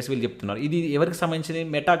పెట్టచ్చు అని చెప్పేసి వీళ్ళు చెప్తున్నారు. ఇది ఎవరికి సంబంధించింది?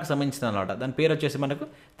 మెటాకి సంబంధించింది అనమాట. దాని పేరు వచ్చేసి మనకు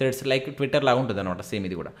థ్రెడ్స్, లైక్ ట్విట్టర్ లాగా ఉంటుంది అనమాట, సేమ్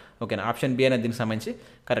ఇది కూడా. ఓకేనా, ఆప్షన్ బి అనేది దీనికి సంబంధించి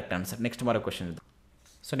కరెక్ట్ ఆన్సర్. నెక్స్ట్ మరో క్వశ్చన్.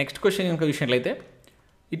 సో నెక్స్ట్ క్వశ్చన్ కనుక విషయంలో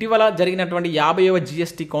ఇటీవల జరిగినటువంటి 50వ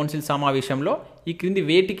జీఎస్టీ కౌన్సిల్ సమావేశంలో ఈ క్రింది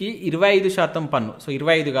వేటికి 25% పన్ను, సో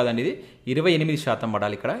 25 కాదండి, ఇది 28%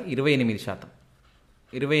 పడాలి ఇక్కడ,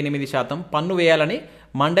 28% పన్ను వేయాలని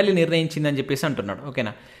మండలి నిర్ణయించిందని చెప్పేసి అంటున్నాడు.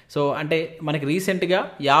 ఓకేనా, సో అంటే మనకి రీసెంట్గా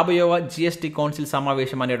 50వ జీఎస్టీ కౌన్సిల్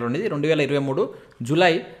సమావేశం అనేటువంటిది 2023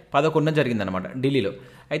 జూలై 11న జరిగిందనమాట ఢిల్లీలో.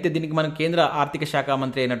 అయితే దీనికి మన కేంద్ర ఆర్థిక శాఖ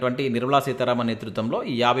మంత్రి అయినటువంటి నిర్మలా సీతారామన్ నేతృత్వంలో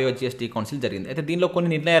ఈ 50వ జీఎస్టీ కౌన్సిల్ జరిగింది. అయితే దీనిలో కొన్ని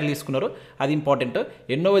నిర్ణయాలు తీసుకున్నారు, అది ఇంపార్టెంట్.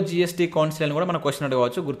 ఎన్నోవ జీఎస్టీ కౌన్సిల్ అని కూడా మనం క్వశ్చన్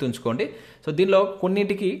అడగవచ్చు, గుర్తుంచుకోండి. సో దీనిలో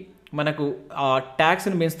కొన్నింటికి మనకు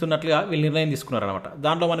ట్యాక్స్ని పెంచుతున్నట్లుగా వీళ్ళు నిర్ణయం తీసుకున్నారు అనమాట.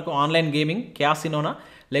 దాంట్లో మనకు ఆన్లైన్ గేమింగ్, క్యాసినోనా,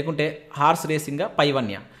 లేకుంటే హార్స్ రేసింగ్,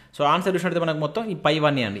 పైవన్య. సో ఆన్సర్ చూసినట్టు మనకు మొత్తం ఈ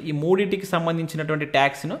పైవన్నీ అండి, ఈ మూడింటికి సంబంధించినటువంటి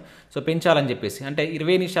ట్యాక్స్ను సో పెంచాలని చెప్పేసి, అంటే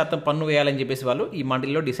 28% పన్ను వేయాలని చెప్పేసి వాళ్ళు ఈ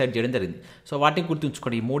మండలిలో డిసైడ్ చేయడం జరిగింది. సో వాటిని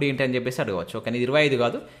గుర్తుంచుకోండి, ఈ మూడు ఏంటి అని చెప్పేసి అడగవచ్చు. ఓకే, 25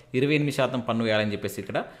 కాదు 28% పన్ను వేయాలని చెప్పేసి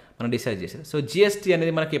ఇక్కడ మనం డిసైడ్ చేశారు. సో జిఎస్టీ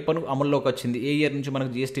అనేది మనకి ఎప్పుడు అమల్లోకి వచ్చింది, ఏ ఇయర్ నుంచి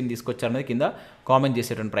మనకు జిఎస్టీని తీసుకొచ్చారు అనేది కింద కామెంట్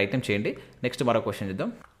చేసేటువంటి ప్రయత్నం చేయండి. నెక్స్ట్ మరో క్వశ్చన్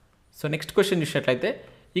చూద్దాం. సో నెక్స్ట్ క్వశ్చన్ చూసినట్లయితే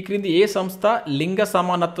ఈ క్రింది ఏ సంస్థ లింగ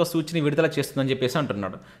సమానత్వ సూచిని విడుదల చేస్తుందని చెప్పేసి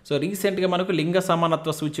అంటున్నాడు. సో రీసెంట్గా మనకు లింగ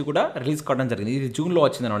సమానత్వ సూచి కూడా రిలీజ్ కావడం జరిగింది. ఇది జూన్లో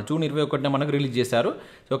వచ్చిందన్నమాట. జూన్ 21న మనకు రిలీజ్ చేశారు.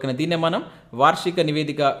 సో ఓకేనా, దీన్నే మనం వార్షిక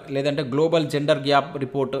నివేదిక లేదంటే గ్లోబల్ జెండర్ గ్యాప్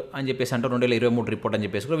రిపోర్ట్ అని చెప్పేసి అంటారు, 2023 రిపోర్ట్ అని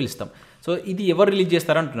చెప్పేసి కూడా పిలుస్తాం. సో ఇది ఎవరు రిలీజ్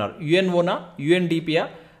చేస్తారంటున్నారు, యుఎన్ఓనా, యుఎన్డిపియా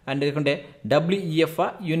అండ్ లేకుంటే డబ్ల్యూఈఎఫ్ఆ,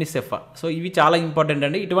 యూనిసెఫ్ఆ. సో ఇవి చాలా ఇంపార్టెంట్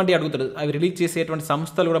అండి. ఇటువంటి అడుగుతారు, అవి రిలీజ్ చేసేటువంటి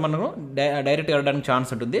సంస్థలు కూడా మనకు డైరెక్ట్గా అడగడానికి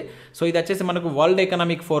ఛాన్స్ ఉంటుంది. సో ఇది వచ్చేసి మనకు world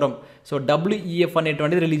economic forum, so WEF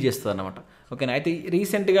అనేటువంటిది రిలీజ్ చేస్తుంది అన్నమాట. ఓకేనా, అయితే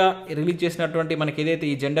రీసెంట్గా రిలీజ్ చేసినటువంటి మనకి ఏదైతే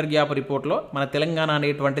ఈ జెండర్ గ్యాప్ రిపోర్ట్లో మన తెలంగాణ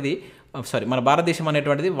అనేటువంటిది మన భారతదేశం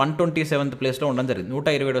అనేటువంటిది 127th ప్లేస్లో ఉండడం జరిగింది.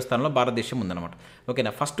 127వ స్థానంలో భారతదేశం ఉందన్నమాట.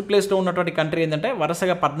 ఓకేనా, ఫస్ట్ ప్లేస్లో ఉన్నటువంటి కంట్రీ ఏంటంటే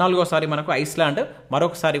వరుసగా 14వసారి మనకు ఐస్లాండ్,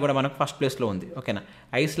 మరొకసారి కూడా మనకు ఫస్ట్ ప్లేస్లో ఉంది. ఓకేనా,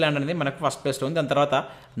 ఐస్లాండ్ అనేది మనకు ఫస్ట్ ప్లేస్లో ఉంది. దాని తర్వాత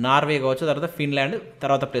నార్వే కావచ్చు, తర్వాత ఫిన్లాండ్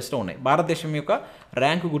తర్వాత ప్లేస్లో ఉన్నాయి. భారతదేశం యొక్క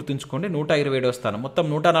ర్యాంకు గుర్తుంచుకోండి, 127వ స్థానం. మొత్తం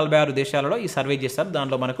 146 దేశాలలో ఈ సర్వే చేస్తారు.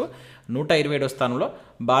 దానిలో మనకు 127వ స్థానంలో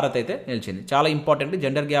భారత్ అయితే నిలిచింది. చాలా ఇంపార్టెంట్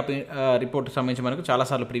జెండర్ గ్యాప్ రిపోర్ట్కి సంబంధించి మనకు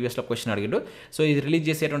చాలాసార్లు ప్రీవియస్లో క్వశ్చన్ అడిగాడు. సో ఇది రిలీజ్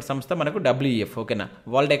చేసేటువంటి సంస్థ మనకు డబ్ల్యూఈఎఫ్. ఓకేనా,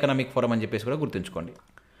 వరల్డ్ ఎకనామిక్ ఫోరం అని చెప్పేసి కూడా గుర్తుంచుకోండి.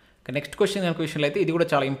 నెక్స్ట్ క్వశ్చన్ అయితే ఇది కూడా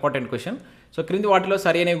చాలా ఇంపార్టెంట్ క్వశ్చన్. సో క్రింది వాటిలో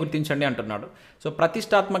సరైనవి గుర్తించండి అంటున్నాడు. సో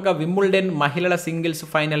ప్రతిష్టాత్మక వింబుల్డన్ మహిళల సింగిల్స్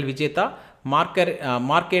ఫైనల్ విజేత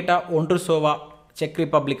మార్కెటా ఒండ్రుసోవా, చెక్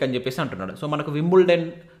రిపబ్లిక్ అని చెప్పేసి అంటున్నాడు. సో మనకు వింబుల్డన్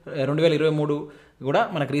 2023 కూడా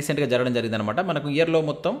మనకు రీసెంట్గా జరగడం జరిగిందనమాట. మనకు ఇయర్లో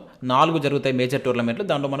మొత్తం 4 జరుగుతాయి మేజర్ టోర్నమెంట్లు,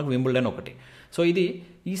 దాంట్లో మనకు వింబుల్డన్ ఒకటి. సో ఇది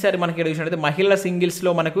ఈసారి మనకి చూసినట్టయితే మహిళల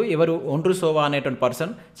సింగిల్స్లో మనకు ఎవరు ఒండ్రుసోవా అనేటువంటి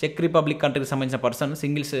పర్సన్, చెక్ రిపబ్లిక్ కంట్రీకి సంబంధించిన పర్సన్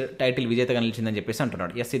సింగిల్స్ టైటిల్ విజేతగా నిలిచిందని చెప్పేసి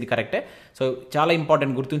అంటున్నాడు. ఎస్, ఇది కరెక్టే. సో చాలా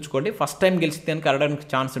ఇంపార్టెంట్, గుర్తుంచుకోండి. ఫస్ట్ టైం గెలిస్తే కనుక అడగడానికి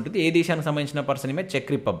ఛాన్స్ ఉంటుంది. ఏ దేశానికి సంబంధించిన పర్సన్ ఏమే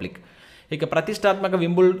చెక్ రిపబ్లిక్. ఇక ప్రతిష్టాత్మక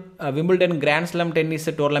Wimbledon grand slam tennis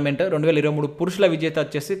tournament 2023 పురుషుల విజేత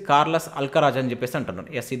వచ్చేసి కార్లస్ అల్కరాజ్ అని చెప్పేసి అంటున్నాడు.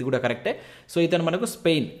 ఎస్, ఇది కూడా కరెక్టే. సో ఇతను మనకు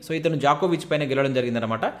స్పెయిన్, సో ఇతను జాకోవిచ్ పైన గెలవడం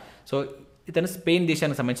జరిగిందనమాట. సో ఇతను స్పెయిన్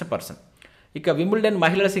దేశానికి సంబంధించిన పర్సన్. ఇక వింబుల్డన్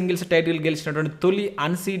మహిళల సింగిల్స్ టైటిల్ గెలిచినటువంటి తొలి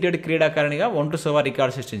అన్సీడెడ్ క్రీడాకారిణిగా ఒండ్రుసోవా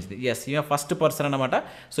రికార్డు సృష్టించింది. ఎస్, ఈమె ఫస్ట్ పర్సన్ అనమాట.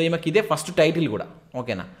 సో ఈమెకి ఇదే ఫస్ట్ టైటిల్ కూడా.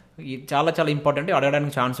 ఓకేనా, చాలా చాలా ఇంపార్టెంట్,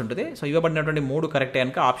 అడగడానికి ఛాన్స్ ఉంటుంది. సో ఇవ్వబడినటువంటి 3 కరెక్ట్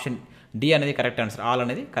కనుక ఆప్షన్ డి అనేది కరెక్ట్ ఆన్సర్, ఆల్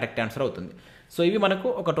అనేది కరెక్ట్ ఆన్సర్ అవుతుంది. సో ఇవి మనకు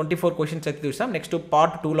ఒక 24 క్వశ్చన్స్ అయితే చూసాం. నెక్స్ట్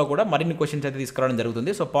పార్ట్ 2లో కూడా మరిన్ని క్వశ్చన్స్ అయితే తీసుకురావడం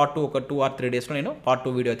జరుగుతుంది. సో పార్ట్ 2 ఒక 2 or 3 డేస్లో నేను పార్ట్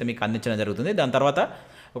 2 వీడియో అయితే మీకు అందించడం జరుగుతుంది. దాని తర్వాత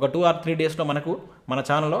ఒక 2 or 3 డేస్లో మనకు మన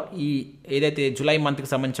ఛానల్లో ఈ ఏదైతే జూలై మంత్కి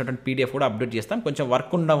సంబంధించినటువంటి పీడిఎఫ్ కూడా అప్డేట్ చేస్తాం. కొంచెం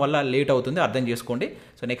వర్క్ ఉండడం వల్ల లేట్ అవుతుంది, అర్థం చేసుకోండి.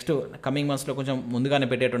 సో నెక్స్ట్ కమింగ్ మంత్స్లో కొంచెం ముందుగానే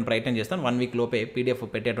పెట్టేటువంటి ప్రయత్నం చేస్తాను. 1 వీక్ లోపే పీడిఎఫ్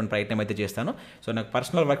పెట్టేటువంటి ప్రయత్నం అయితే చేస్తాను. సో నాకు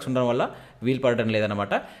పర్సనల్ వర్క్స్ ఉండడం వల్ల వీలు పడడం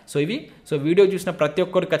లేదనమాట. సో వీడియో చూసిన ప్రతి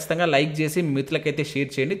ఒక్కరు ఖచ్చితంగా లైక్ చేసి మీ మిత్రులకైతే షేర్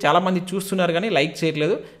చేయండి. చాలామంది చూస్తున్నారు కానీ లైక్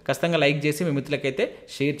చేయట్లేదు. ఖచ్చితంగా లైక్ చేసి మీ మిత్రులకైతే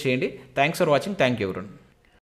షేర్ చేయండి. Thanks for watching. Thank you everyone.